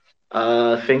discussion.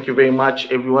 Thank you very much,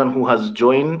 everyone who has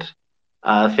joined.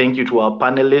 Thank you to our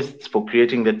panelists for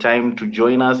creating the time to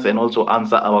join us and also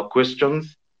answer our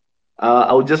questions.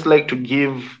 I would just like to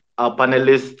give our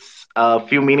panelists a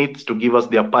few minutes to give us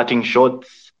their parting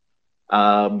shots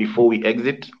before we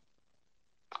exit.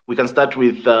 We can start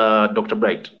with Dr.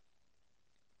 Bright.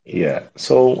 Yeah,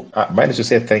 so mine is to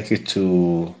say thank you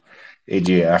to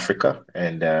AGA Africa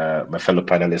and my fellow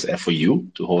panelists and for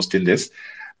you to hosting this.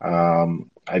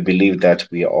 I believe that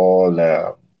we are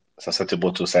all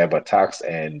susceptible to cyber attacks,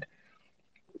 and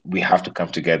we have to come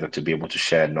together to be able to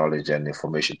share knowledge and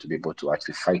information to be able to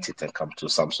actually fight it and come to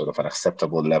some sort of an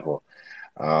acceptable level.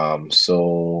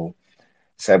 So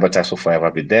cyber attacks will forever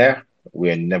be there.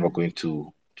 We are never going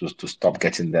to stop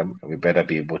getting them. We better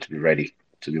be able to be ready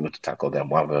to be able to tackle them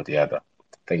one way or the other.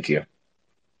 Thank you.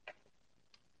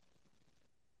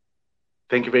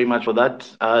 Thank you very much for that.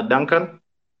 Duncan?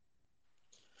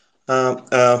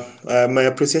 My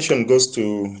appreciation goes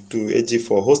to AG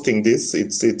for hosting this.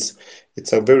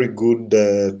 It's a very good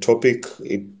topic.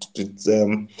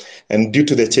 And due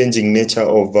to the changing nature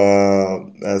of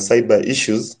cyber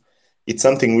issues, it's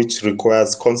something which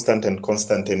requires constant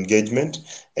engagement.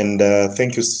 And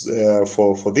thank you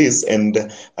for this.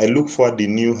 And I look forward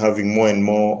in you having more and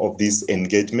more of these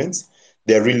engagements.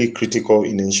 They are really critical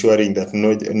in ensuring that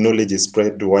knowledge is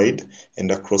spread wide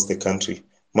and across the country.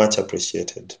 Much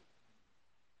appreciated.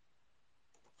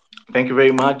 Thank you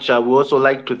very much. I would also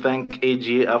like to thank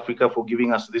AGA Africa for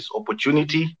giving us this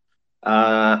opportunity.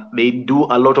 They do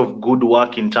a lot of good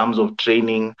work in terms of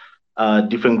training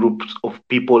different groups of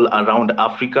people around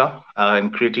Africa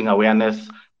and creating awareness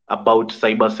about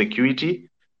cybersecurity.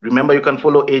 Remember, you can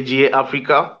follow AGA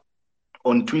Africa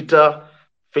on Twitter,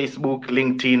 Facebook,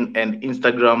 LinkedIn, and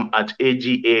Instagram at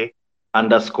AGA_Africa.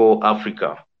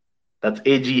 That's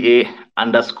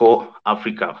AGA_Africa.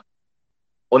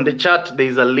 On the chat, there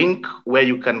is a link where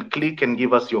you can click and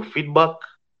give us your feedback.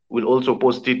 We'll also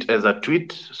post it as a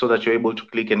tweet so that you're able to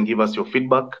click and give us your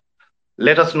feedback.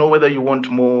 Let us know whether you want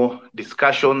more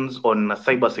discussions on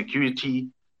cybersecurity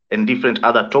and different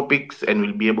other topics, and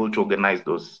we'll be able to organize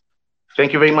those.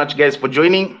 Thank you very much, guys, for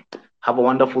joining. Have a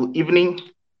wonderful evening.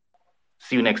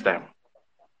 See you next time.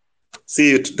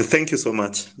 See you. Thank you so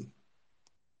much.